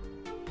合。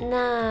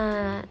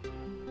那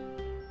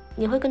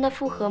你会跟他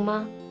复合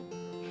吗？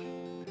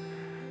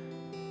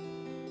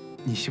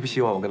你希不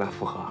希望我跟他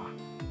复合啊？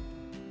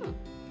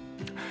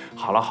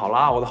好了好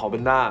了，我的好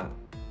笨蛋，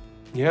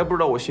你还不知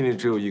道我心里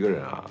只有一个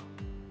人啊，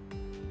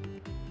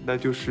那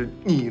就是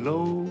你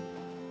喽。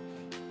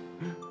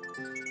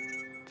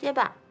接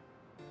吧。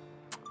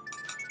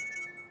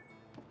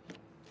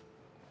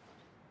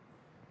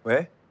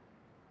喂？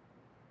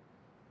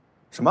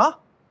什么？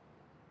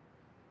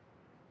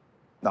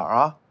哪儿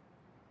啊？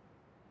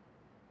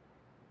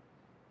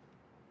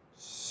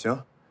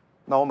行，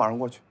那我马上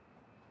过去。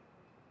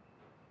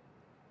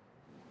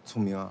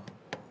聪明啊，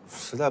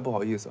实在不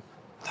好意思，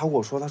他跟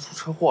我说他出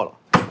车祸了。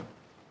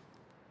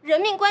人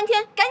命关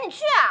天，赶紧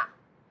去啊！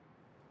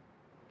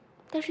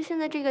但是现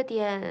在这个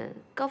点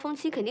高峰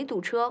期肯定堵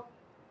车，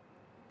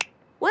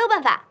我有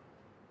办法。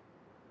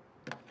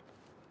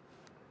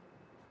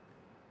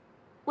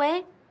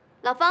喂，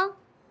老方，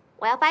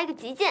我要发一个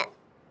急件。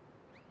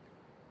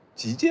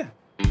急件？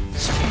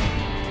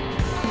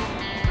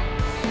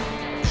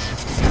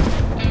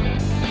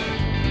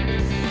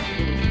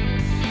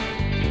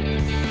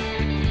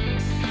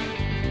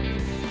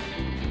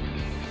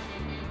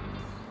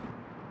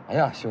哎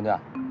呀，兄弟，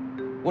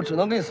我只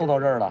能给你送到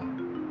这儿了，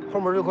后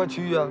面这块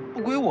区域啊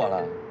不归我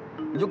了，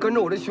你就跟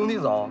着我这兄弟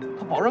走，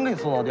他保证给你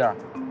送到店儿，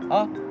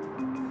啊。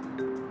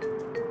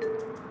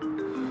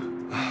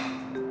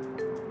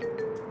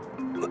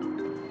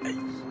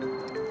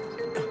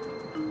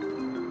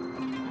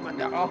慢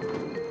点啊！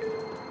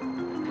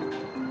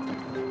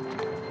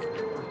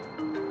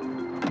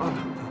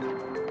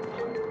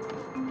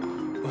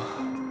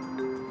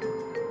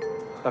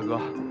大哥，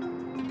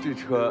这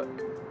车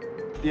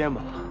颠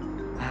吗？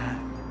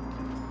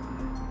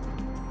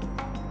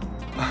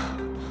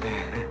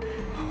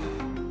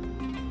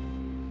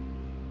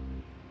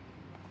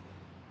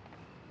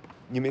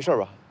你没事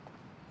吧？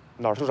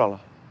哪儿受伤了？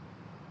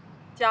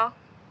脚。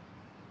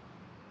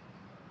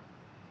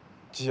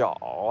脚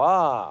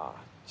啊，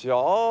脚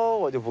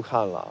我就不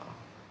看了。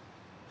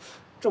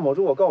郑宝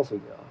珠，我告诉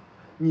你啊，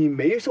你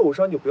没受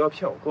伤就不要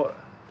骗我过来。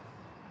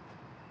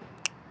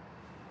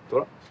得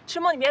了。迟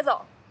墨，你别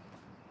走。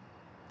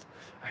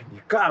哎，你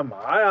干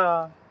嘛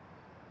呀？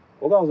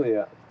我告诉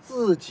你，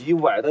自己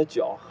崴的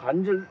脚，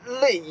含着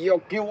泪也要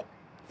给我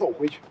走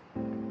回去。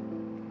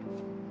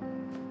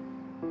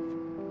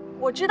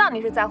我知道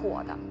你是在乎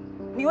我的，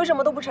你为什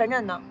么都不承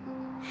认呢？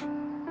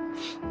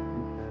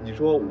你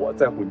说我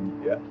在乎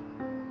你？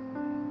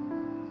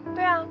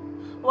对啊，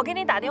我给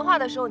你打电话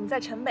的时候你在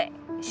城北，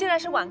现在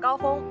是晚高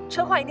峰，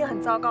车况一定很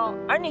糟糕，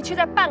而你却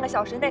在半个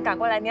小时内赶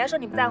过来，你还说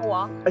你不在乎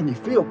我？哎，你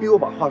非要逼我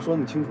把话说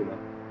那么清楚吗？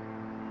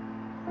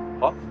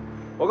好，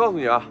我告诉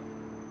你啊，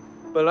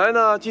本来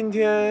呢，今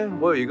天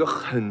我有一个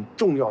很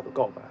重要的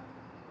告白。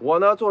我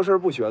呢做事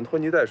不喜欢拖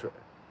泥带水，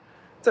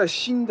在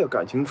新的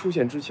感情出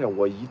现之前，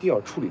我一定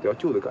要处理掉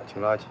旧的感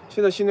情垃圾。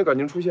现在新的感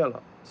情出现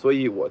了，所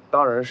以我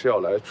当然是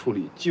要来处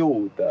理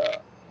旧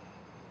的。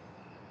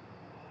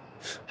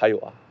还有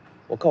啊，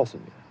我告诉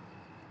你，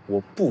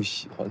我不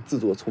喜欢自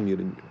作聪明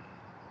的女人，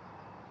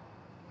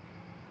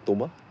懂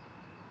吗？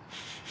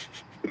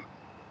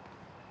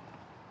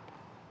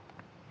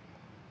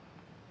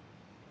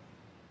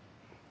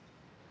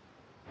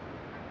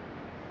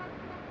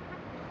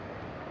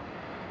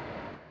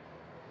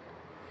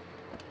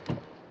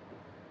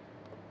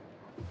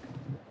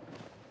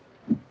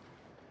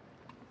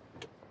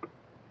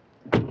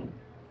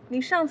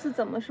你上次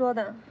怎么说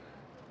的？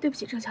对不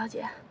起，郑小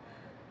姐，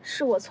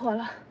是我错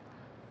了，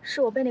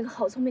是我被那个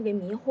郝聪明给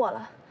迷惑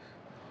了。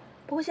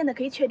不过现在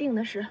可以确定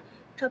的是，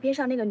照片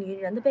上那个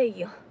女人的背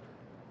影，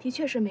的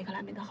确是梅克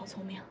拉梅的郝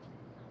聪明。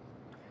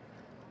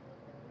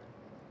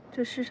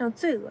这世上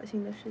最恶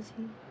心的事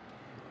情，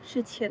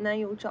是前男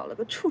友找了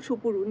个处处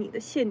不如你的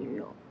现女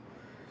友。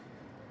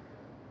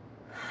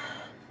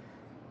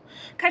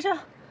开车。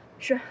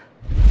是。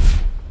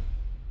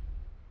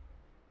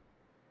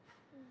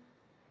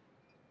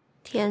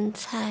天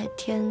菜，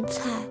天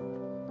菜，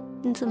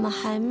你怎么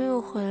还没有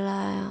回来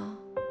啊？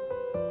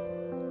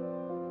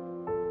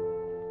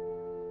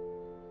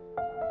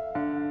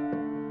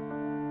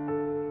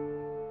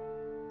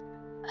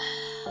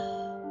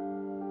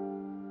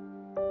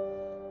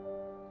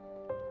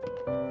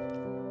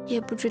也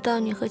不知道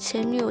你和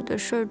前女友的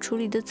事儿处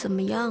理的怎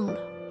么样了。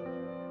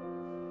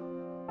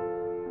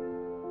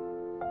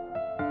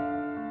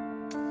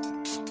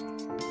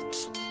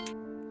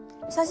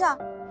笑笑，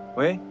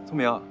喂，聪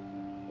明，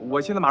我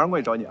现在马上过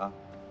去找你啊。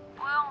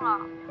不用了，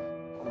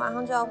我马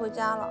上就要回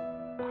家了。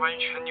关于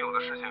前女友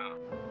的事情，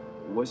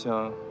我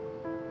想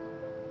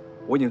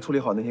我已经处理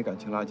好那些感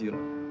情垃圾了，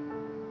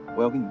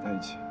我要跟你在一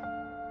起。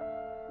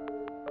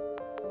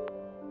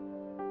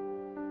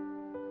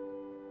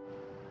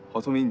郝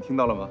聪明，你听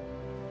到了吗？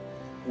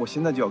我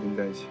现在就要跟你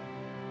在一起。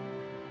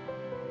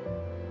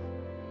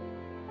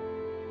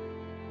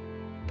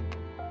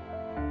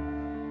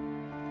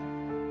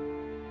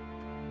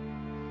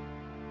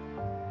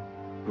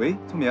喂，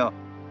聪明。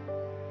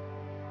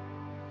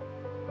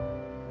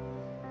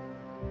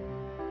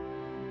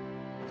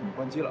怎么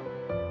关机了？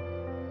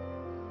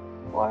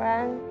果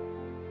然，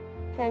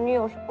前女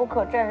友是不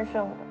可战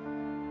胜的。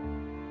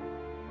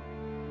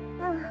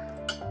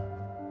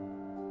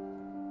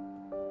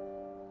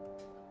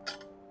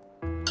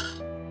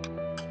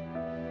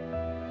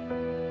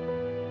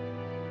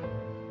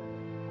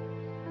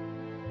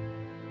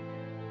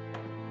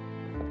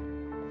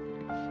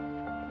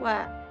喂，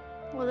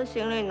我的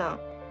行李呢？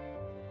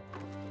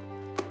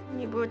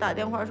你不是打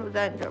电话说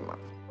在你这儿吗？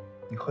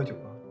你喝酒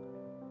了？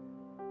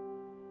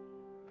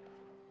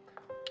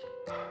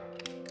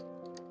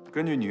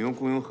根据女佣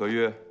雇佣合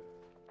约，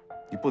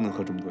你不能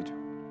喝这么多酒。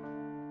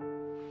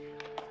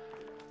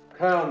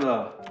看样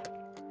子，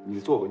你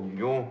做个女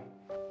佣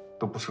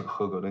都不是个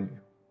合格的女佣。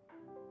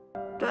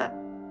对，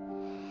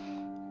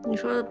你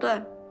说的对，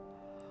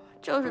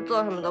就是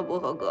做什么都不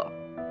合格。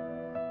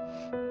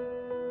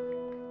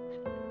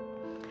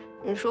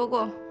你说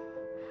过，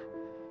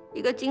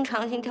一个经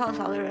常性跳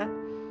槽的人，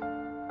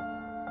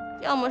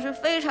要么是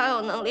非常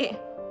有能力，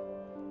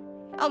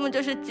要么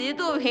就是极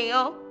度平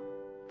庸。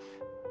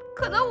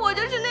可能我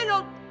就是那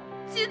种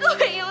极度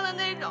平庸的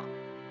那种。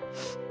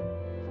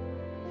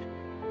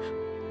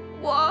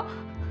我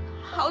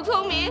好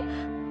聪明，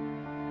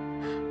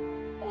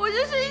我就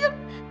是一个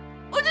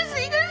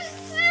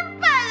失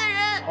败的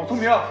人。郝聪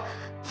明，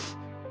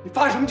你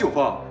发什么酒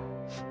疯？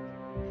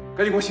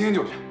赶紧给我醒醒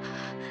酒去！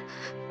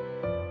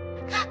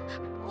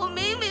我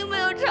明明没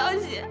有抄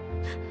袭，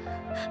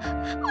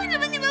为什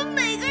么你们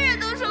每个人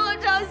都说我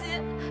抄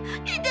袭，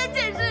一点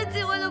解释的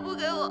机会都不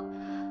给我？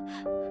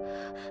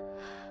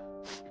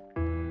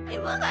你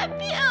们还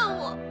骗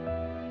我！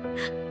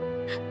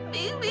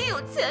明明有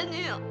前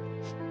女友，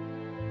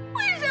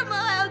为什么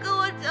还要跟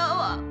我交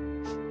往？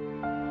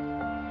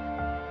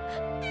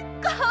你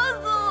告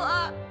诉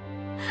我，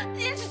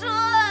你说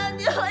啊，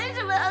你为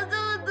什么要这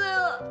么对我？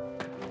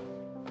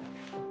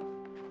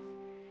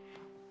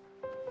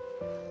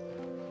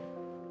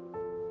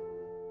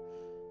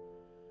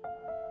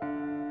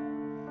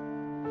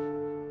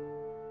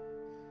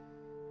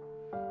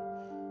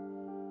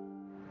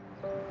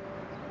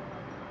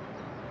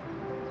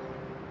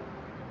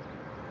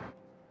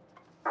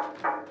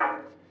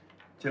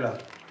进来。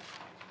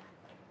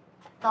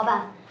老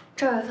板，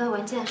这儿有一份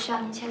文件需要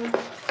您签字。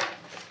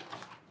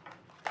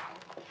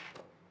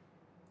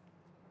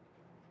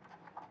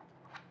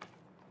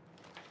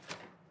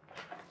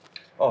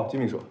哦，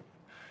金秘书，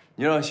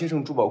你让新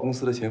盛珠宝公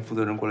司的前负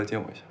责人过来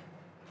见我一下。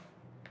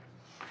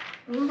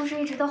您不是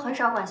一直都很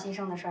少管新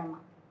盛的事儿吗？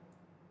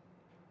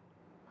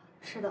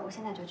是的，我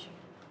现在就去。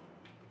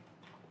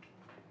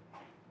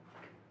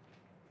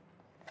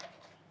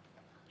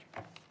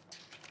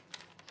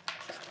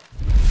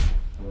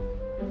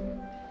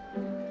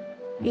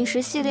陨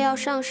石系列要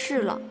上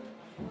市了，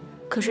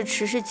可是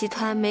池氏集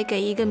团没给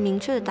一个明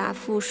确的答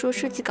复，说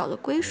设计稿的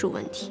归属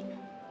问题。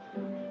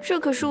这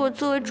可是我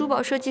作为珠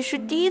宝设计师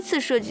第一次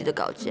设计的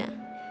稿件，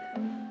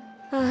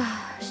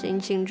唉，心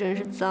情真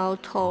是糟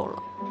透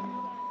了，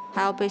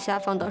还要被下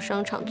放到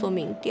商场做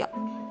民调。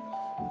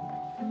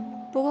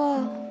不过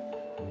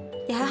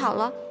也还好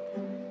了，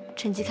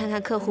趁机看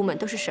看客户们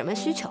都是什么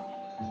需求。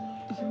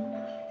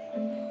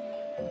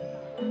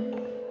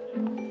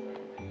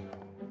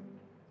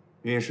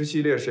陨石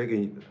系列谁给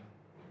你的？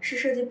是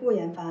设计部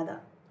研发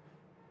的。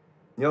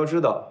你要知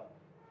道，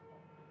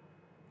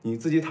你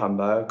自己坦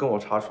白跟我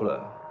查出来，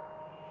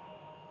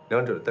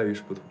两者的待遇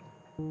是不同的。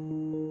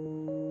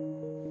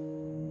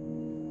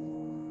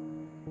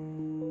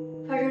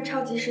发生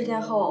超级事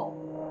件后，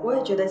我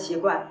也觉得奇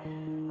怪，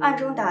暗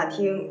中打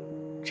听，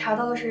查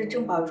到的是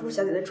郑宝珠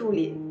小姐的助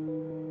理，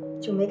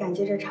就没敢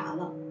接着查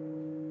了。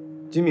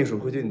金秘书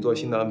会对你做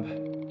新的安排。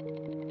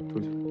出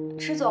去。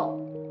池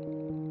总。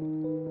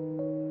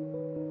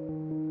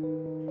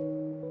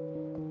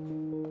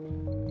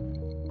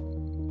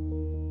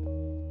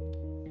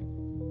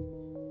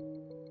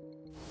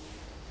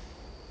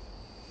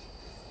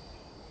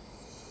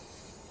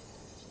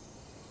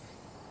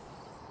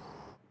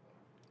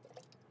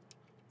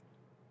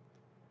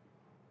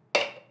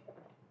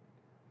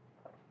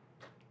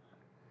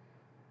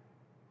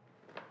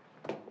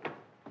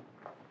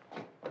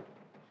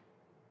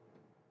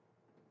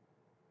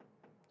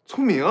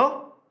 聪明，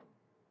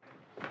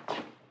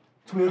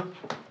聪明，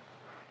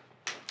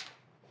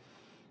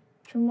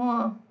池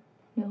墨，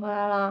你回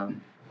来了。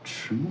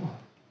池墨，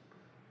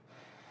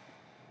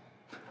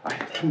哎，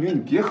聪明，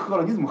你别喝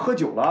了，你怎么喝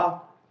酒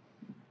了？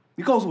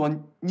你告诉我，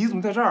你怎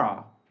么在这儿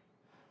啊？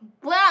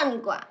不要你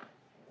管。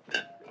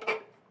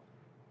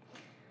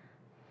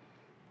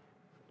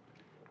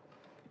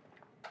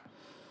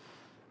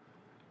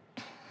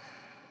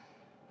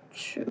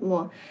池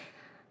墨，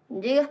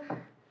你这个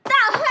大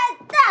坏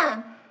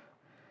蛋！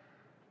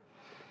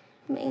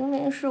 明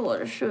明是我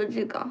的设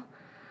计稿，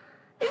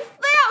你非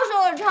要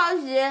说我抄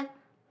袭，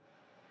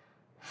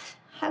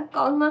还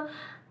搞什么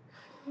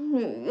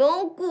女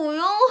佣雇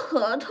佣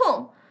合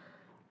同，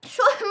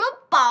说什么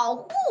保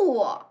护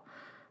我。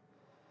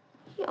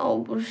要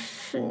不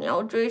是你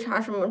要追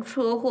查什么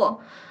车祸，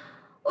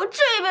我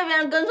至于被别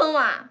人跟踪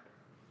吗？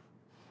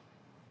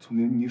聪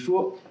明，你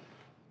说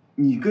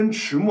你跟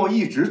池墨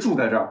一直住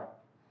在这儿？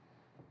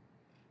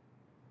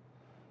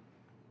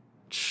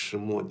池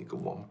墨，你个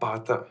王八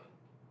蛋！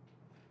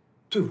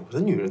 对我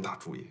的女人打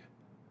主意。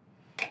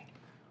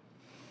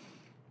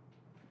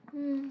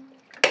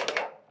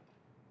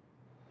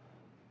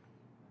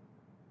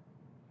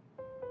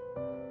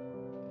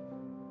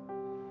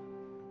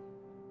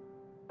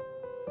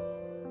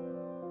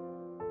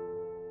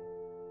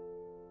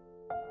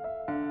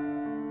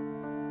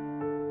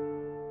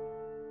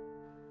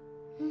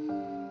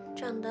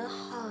长得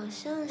好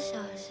像小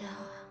小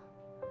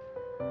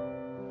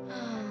啊，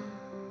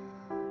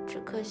只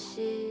可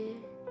惜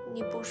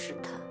你不是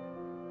他。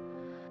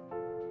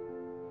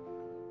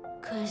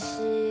 可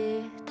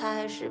惜他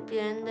还是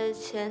别人的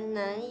前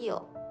男友。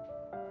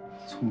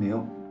聪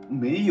明，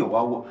没有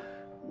啊，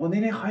我那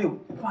天还有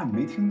话你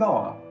没听到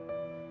啊。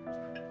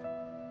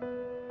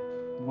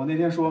我那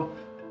天说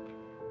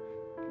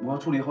我要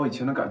处理好以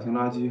前的感情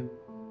垃圾，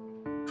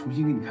重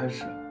新给你开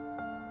始。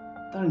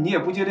但是你也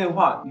不接电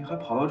话，你还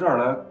跑到这儿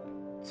来，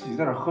自己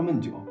在这儿喝闷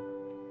酒。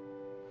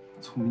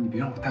聪明，你别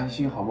让我担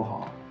心好不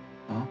好？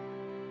啊？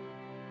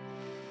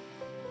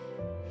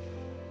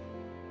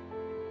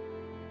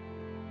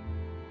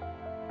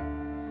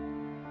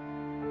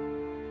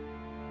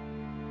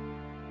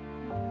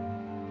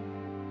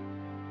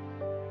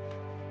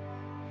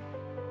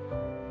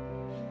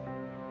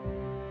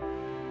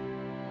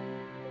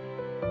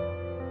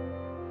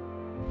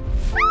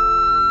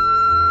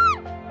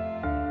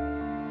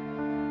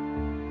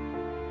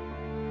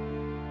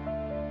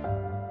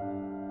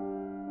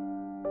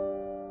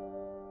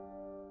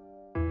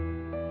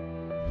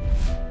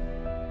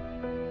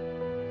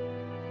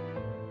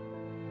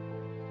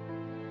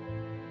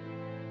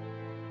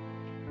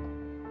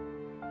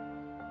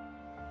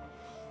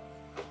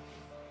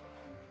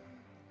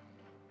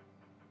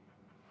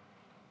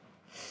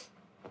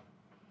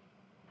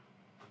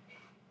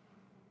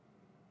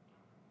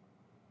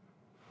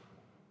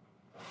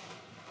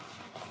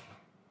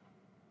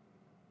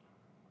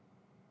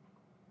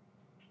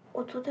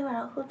 我昨天晚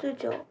上喝醉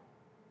酒，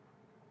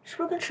是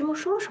不是跟池墨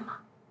说了什么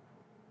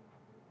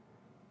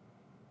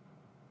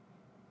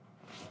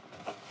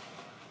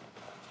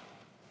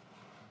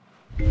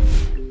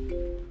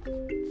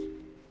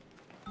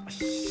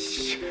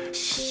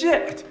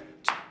？shit！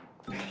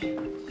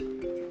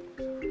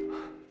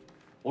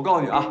 我告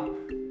诉你啊，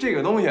这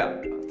个东西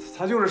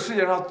它就是世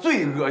界上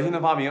最恶心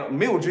的发明，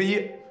没有之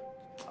一。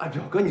哎，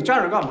表哥，你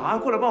站着干嘛？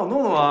过来帮我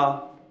弄弄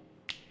啊！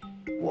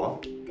我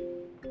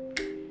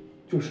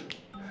就是。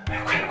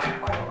 哎，快点，快点，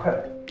快点，快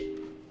点！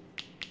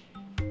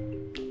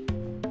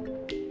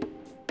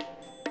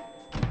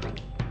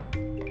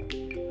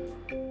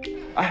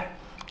哎，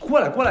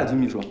过来，过来，金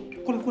秘书，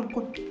过来，过来，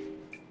过来！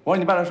我让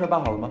你办的事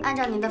办好了吗？按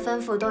照您的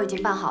吩咐都已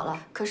经办好了，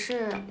可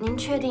是您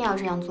确定要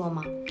这样做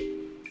吗？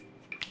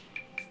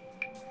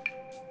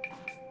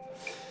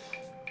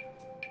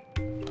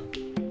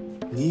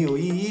你有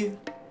异议？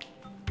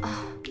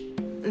啊，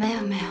没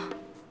有没有。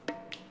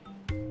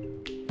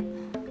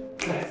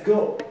Let's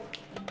go。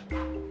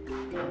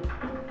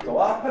走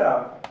啊，快点！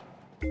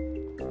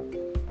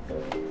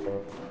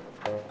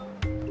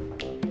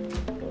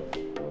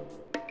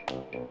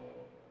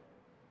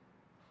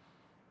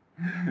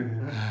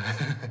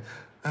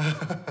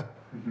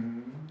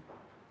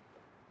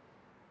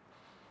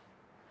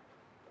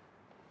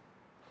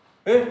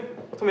哎，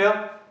聪明，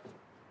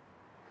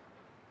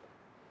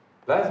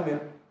来，聪明，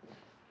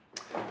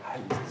哎，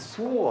你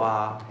坐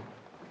啊。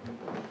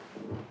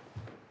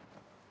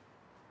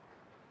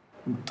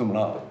怎么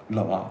了？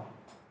冷啊？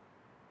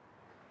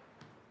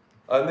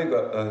那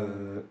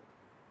个，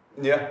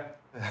你去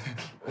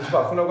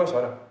把空调关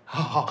小点。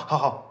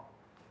好，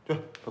对，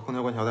把空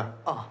调关小点。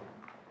啊。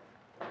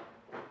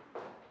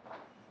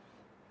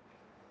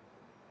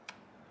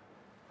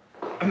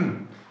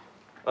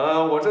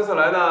我这次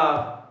来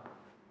呢，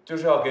就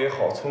是要给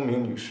郝聪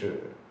明女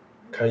士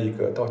开一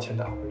个道歉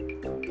大会。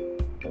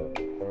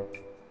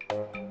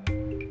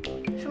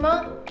什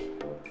么？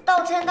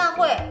道歉大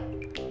会？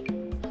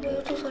我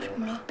又做错什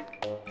么了？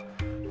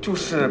就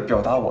是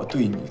表达我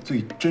对你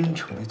最真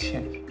诚的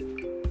歉意。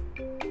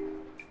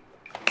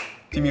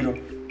金秘书。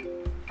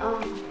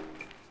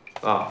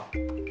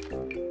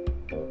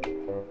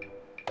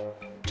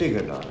这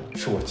个呢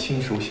是我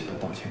亲手写的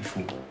道歉书。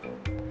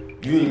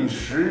陨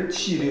石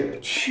系列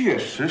确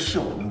实是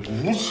我们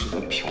无耻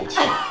的剽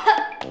窃。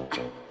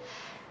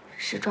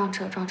是撞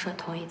车，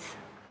头一次。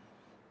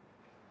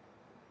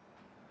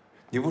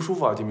你不舒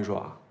服啊，金秘书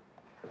啊？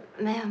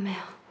没有。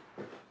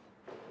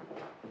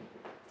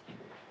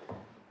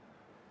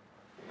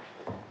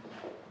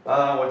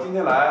我今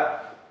天来，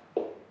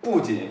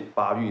不仅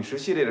把陨石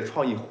系列的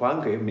创意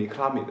还给美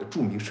克拉美的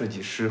著名设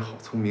计师郝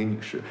聪明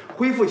女士，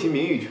恢复其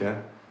名誉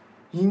权，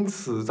因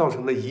此造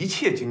成的一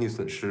切经济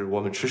损失，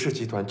我们池氏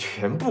集团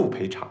全部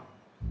赔偿。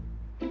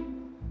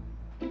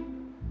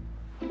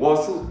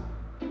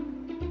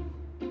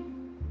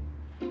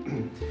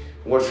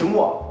我池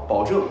墨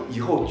保证以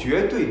后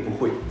绝对不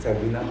会再为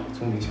难郝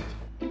聪明小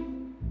姐。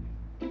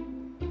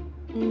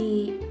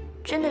你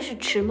真的是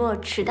池墨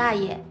池大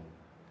爷？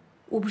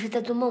我不是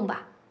在做梦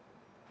吧？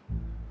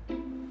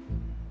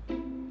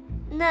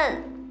那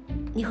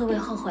你会不会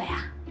后悔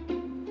啊？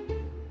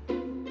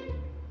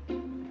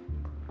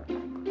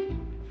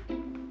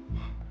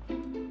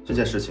这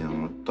件事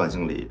情段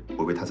经理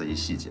不为太在意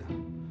细节，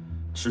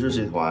池氏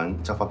集团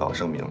将发表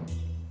声明，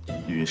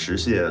陨石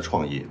系列的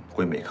创意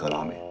归美克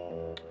拉美。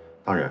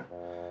当然，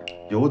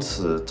由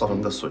此造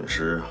成的损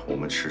失，我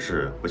们池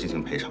氏会进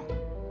行赔偿的。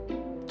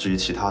至于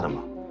其他的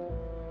嘛，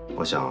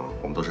我想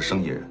我们都是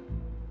生意人，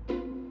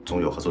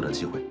总有合作的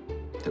机会，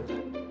对不对？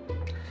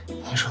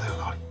您说的有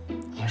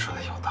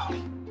道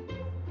理，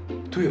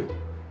对哦，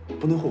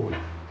不能后悔。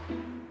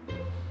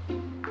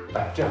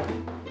哎，这样，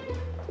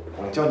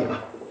我教你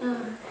啊。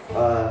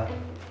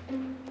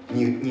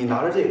你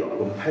拿着这个，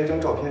我们拍一张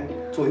照片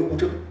作为物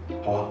证，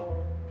好吧？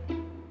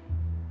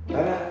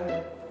来。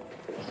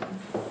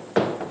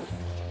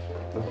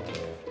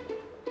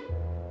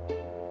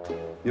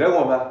你来给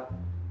我拍。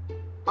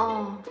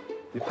哦。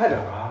你快点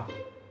啊！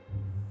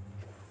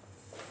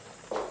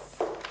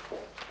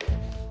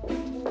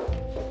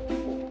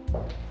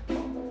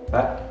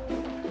来。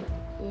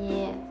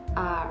1、2、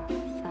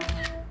3，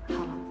好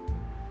了。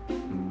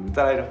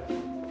再来一张。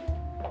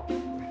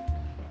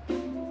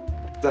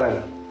再来一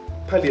张，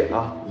拍脸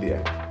啊，脸。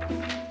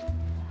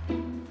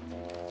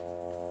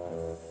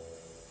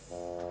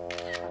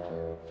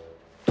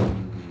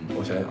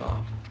我想想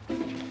啊。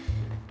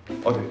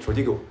哦，对，手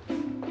机给我。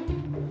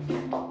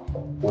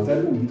我再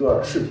录一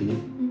段视频，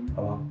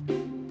好吧？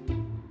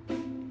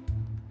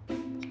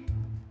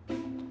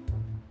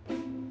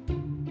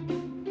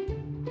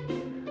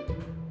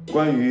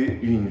关于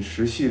陨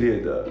石系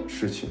列的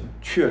事情，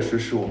确实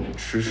是我们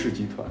池氏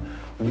集团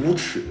无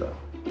耻的、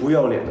不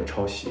要脸的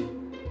抄袭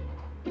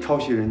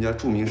人家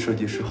著名设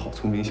计师郝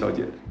聪明小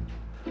姐的，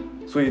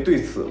所以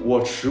对此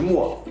我池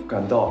墨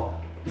感到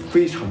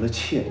非常的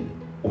歉意，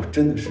我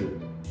真的是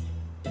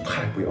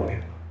太不要脸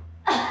了。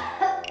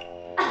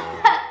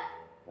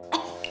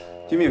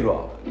金秘书，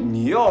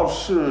你要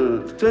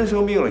是真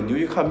生病了，你就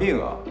去看病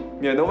啊，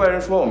免得外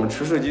人说我们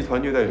池氏集团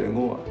虐待员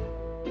工啊。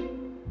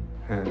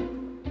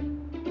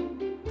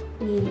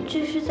你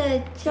这是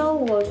在教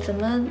我怎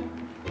么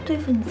对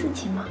付你自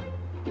己吗？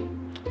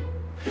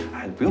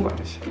哎，你不用管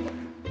这些。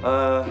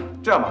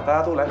这样吧，大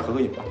家都来合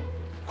个影吧，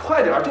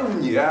快点，就是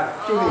你，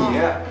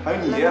还有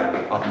你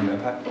啊，你来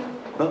拍，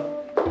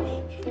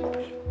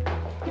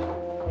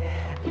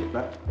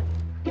来。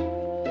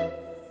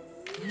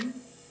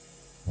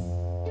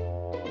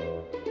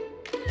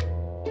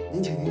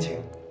您请。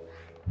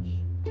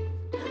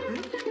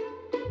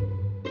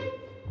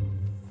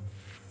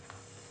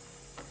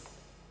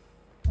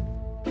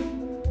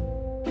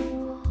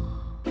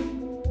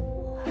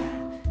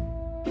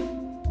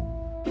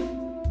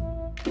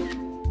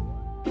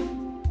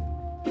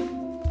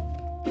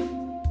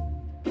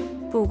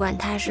不管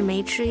他是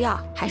没吃药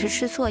还是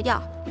吃错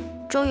药，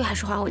终于还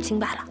是还我清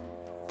白了。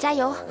加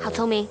油，好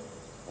聪明！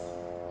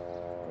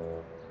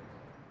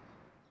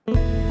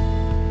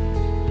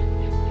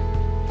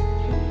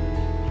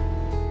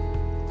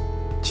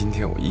今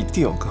天我一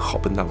定要跟好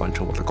笨蛋完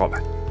成我的告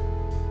白。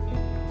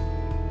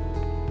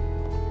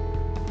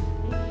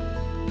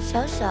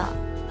小小，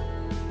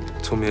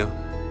聪明，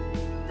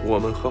我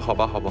们和好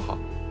吧，好不好？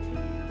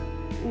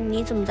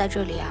你怎么在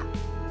这里啊？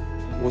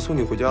我送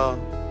你回家，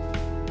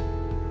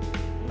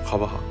好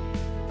不好？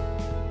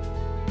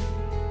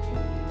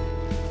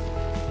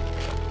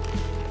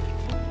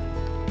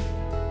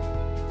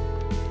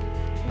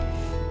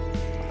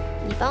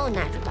你帮我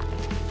拿着吧。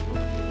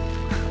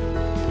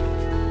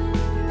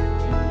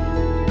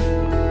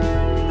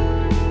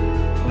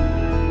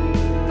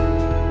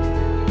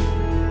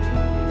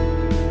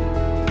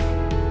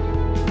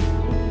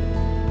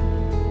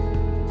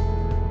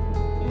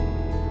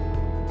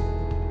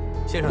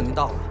先生，您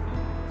到了。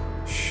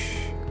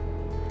嘘，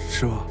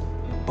师傅，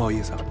不好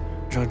意思啊，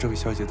让这位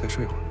小姐再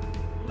睡会儿。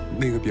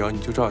那个表你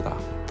就照打，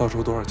到时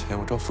候多少钱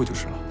我照付就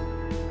是了。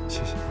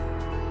谢谢。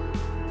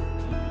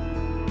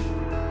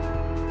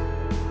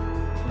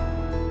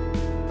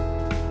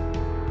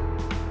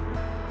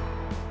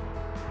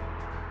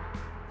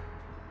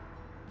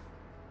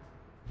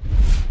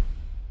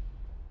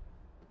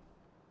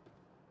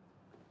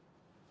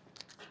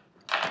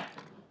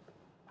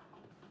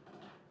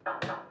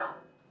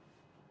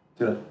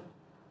进来。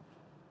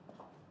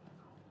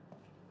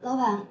老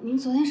板，您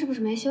昨天是不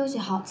是没休息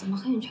好？怎么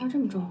黑眼圈这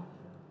么重？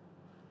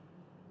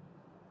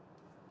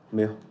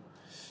没有。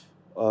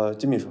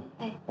金秘书，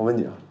我问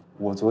你啊，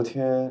我昨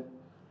天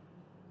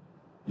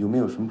有没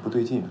有什么不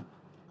对劲啊？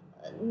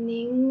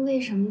您为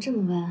什么这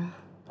么问啊？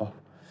哦，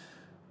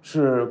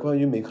是关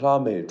于美克拉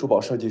美珠宝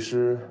设计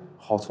师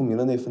郝聪明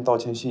的那份道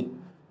歉信。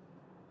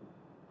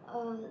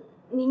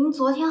您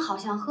昨天好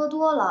像喝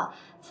多了，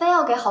非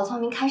要给郝聪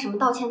明开什么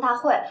道歉大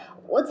会，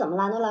我怎么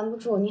拦都拦不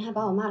住，您还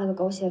把我骂了个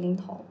狗血淋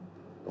头。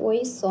我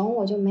一怂，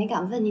我就没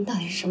敢问您到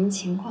底是什么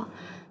情况。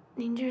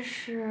您这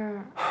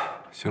是？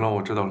行了，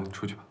我知道了，你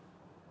出去吧。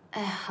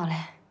哎，好嘞。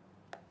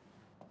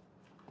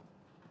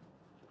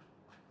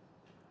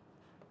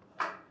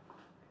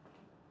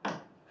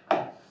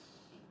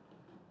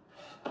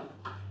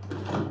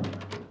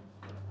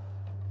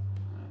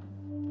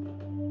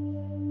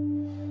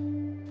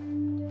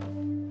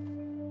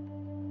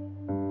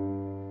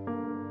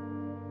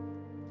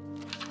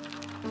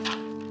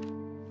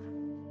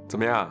怎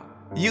么样？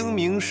英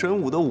明神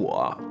武的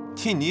我，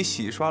替你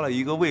洗刷了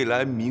一个未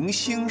来明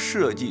星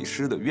设计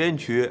师的冤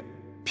屈，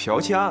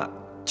剽窃案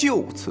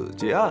就此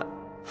结案。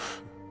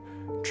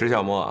池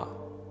小沫，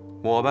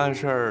我办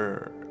事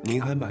儿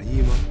您还满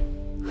意吗？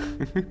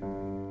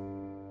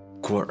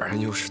果然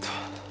又是他。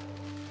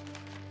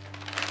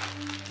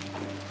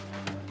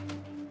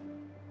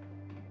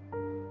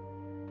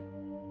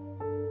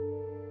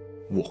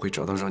我会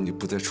找到让你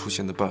不再出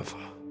现的办法。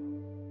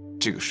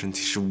这个身体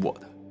是我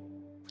的。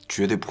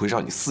绝对不会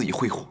让你肆意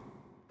挥霍。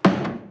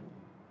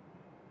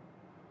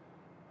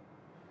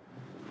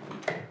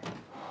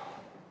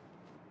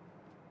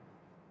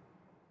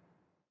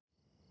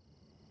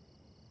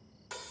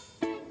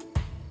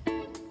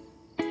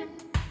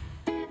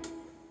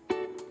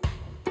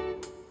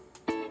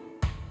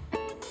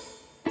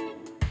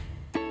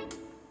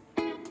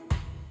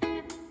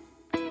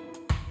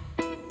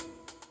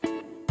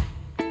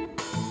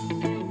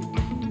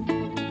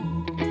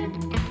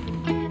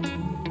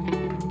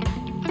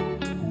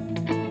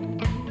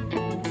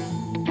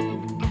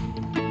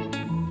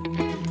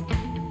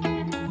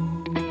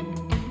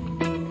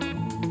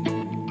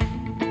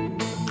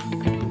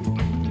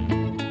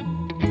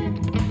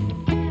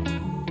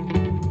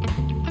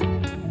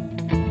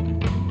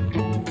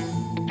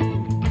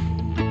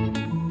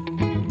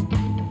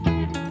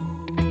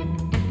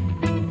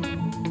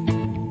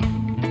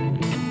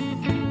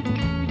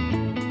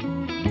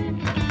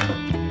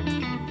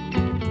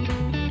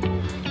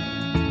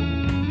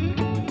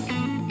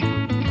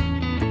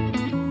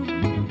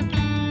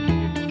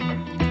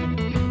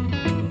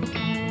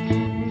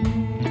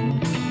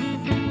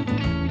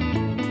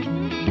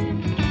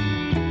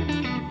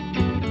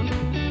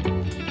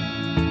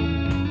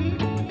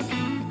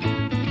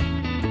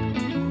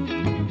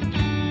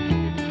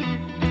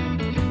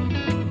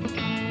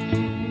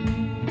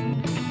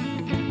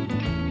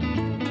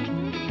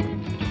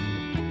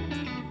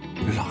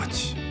垃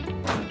圾！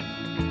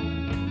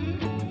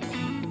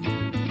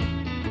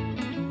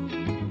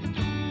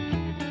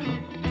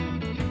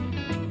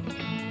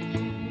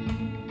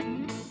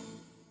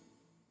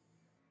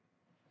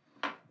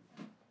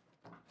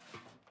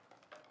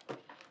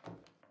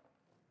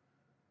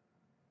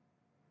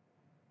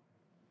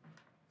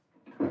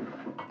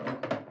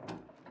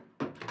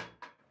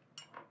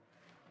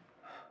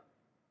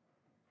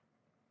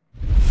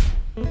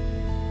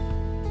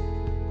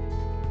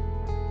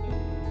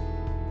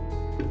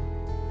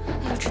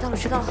知道了，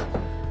知道了。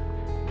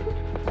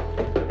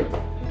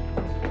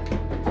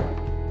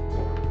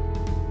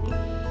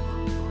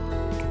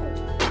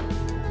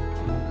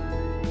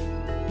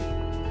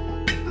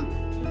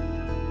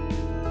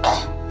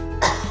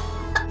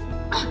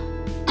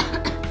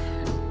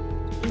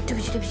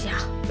对不起啊。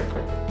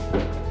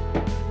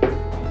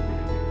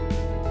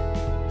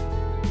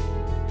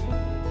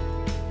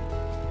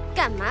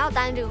干嘛要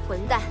答应这个混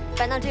蛋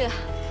搬到这个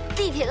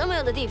地铁都没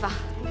有的地方？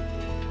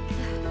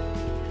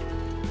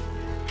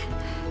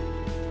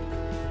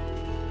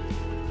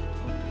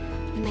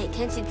每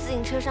天骑自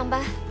行车上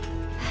班，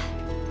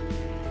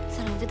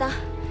算了，我就当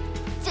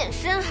健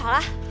身好了。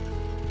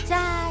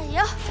加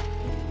油，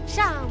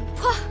上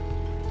坡，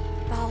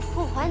保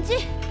护环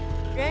境，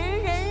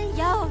人人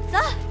有责。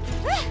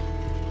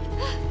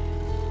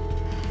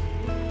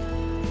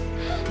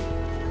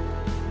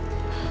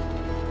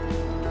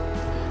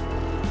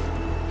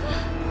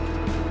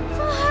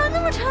怎么还有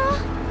那么长？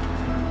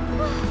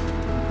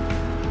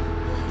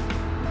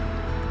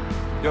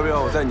要不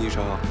要我载你一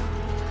程啊？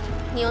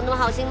你有那么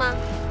好心吗？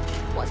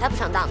我才不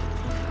上当呢。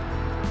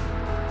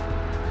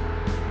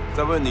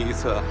再问你一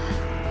次，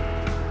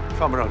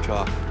上不上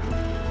车？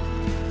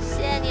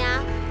谢谢你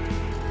啊，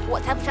我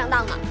才不上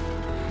当呢。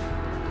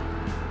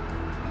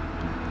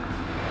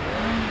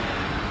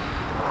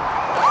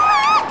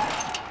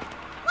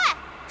喂，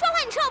撞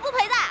坏你车我不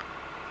赔的。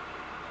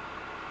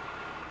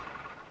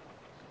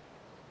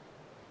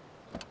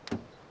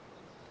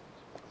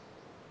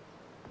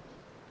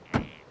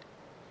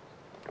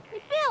你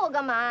别我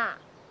干嘛？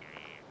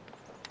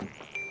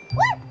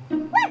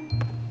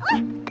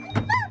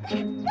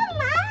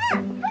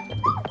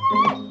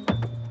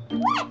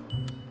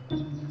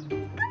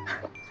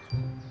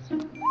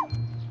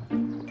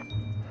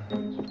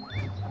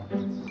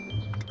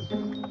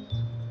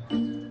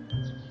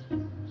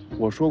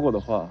我说过的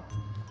话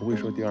不会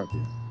说第二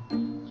遍，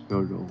不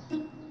要惹我。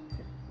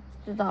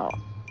知道了。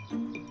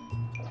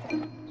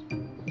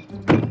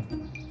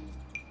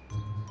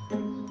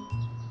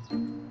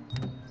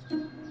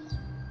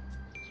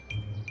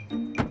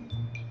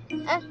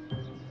哎，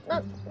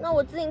那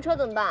我自行车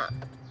怎么办？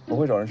我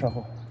会找人善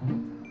后。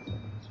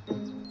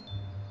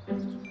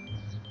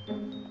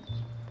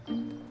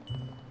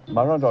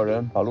马上找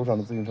人把路上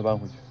的自行车搬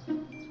回去。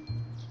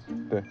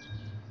对。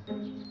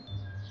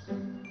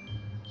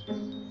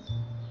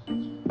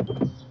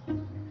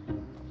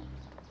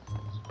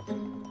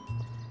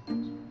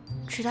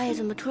池大爷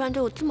怎么突然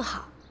对我这么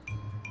好？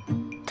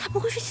他不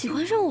会是喜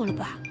欢上我了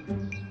吧？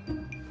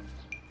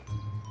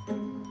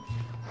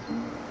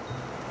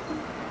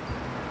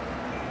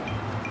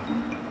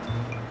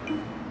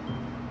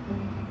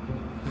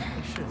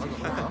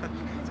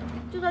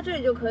就在这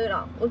里就可以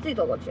了，我自己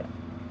走过去。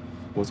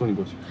我送你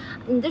过去。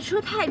你的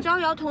车太招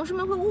摇，同事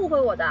们会误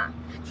会我的。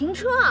停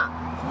车！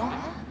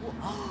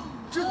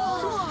这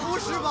不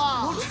是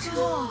吧？不是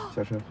吧？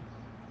下车。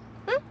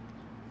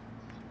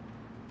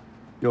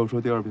要我说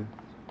第二遍？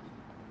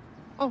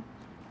嗯，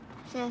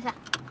下，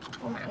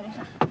我马上就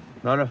下。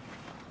拿着。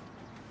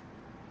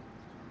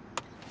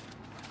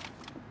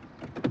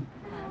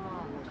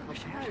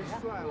太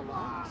帅了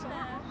吧！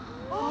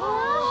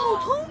好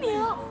聪明！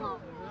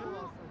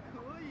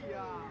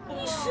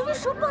你什么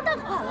时候傍大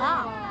款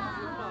了？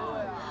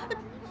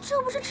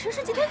这不是陈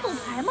氏集团总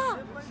裁吗？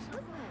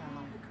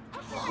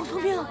好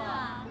聪明！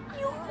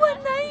你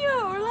换男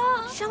友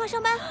了？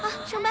上班啊，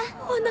上班！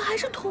换的还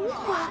是同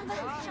款，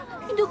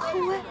你的口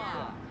味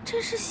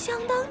真是相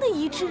当的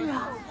一致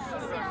啊！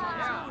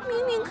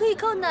明明可以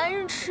靠男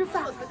人吃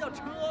饭，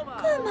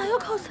干嘛要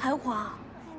靠才华？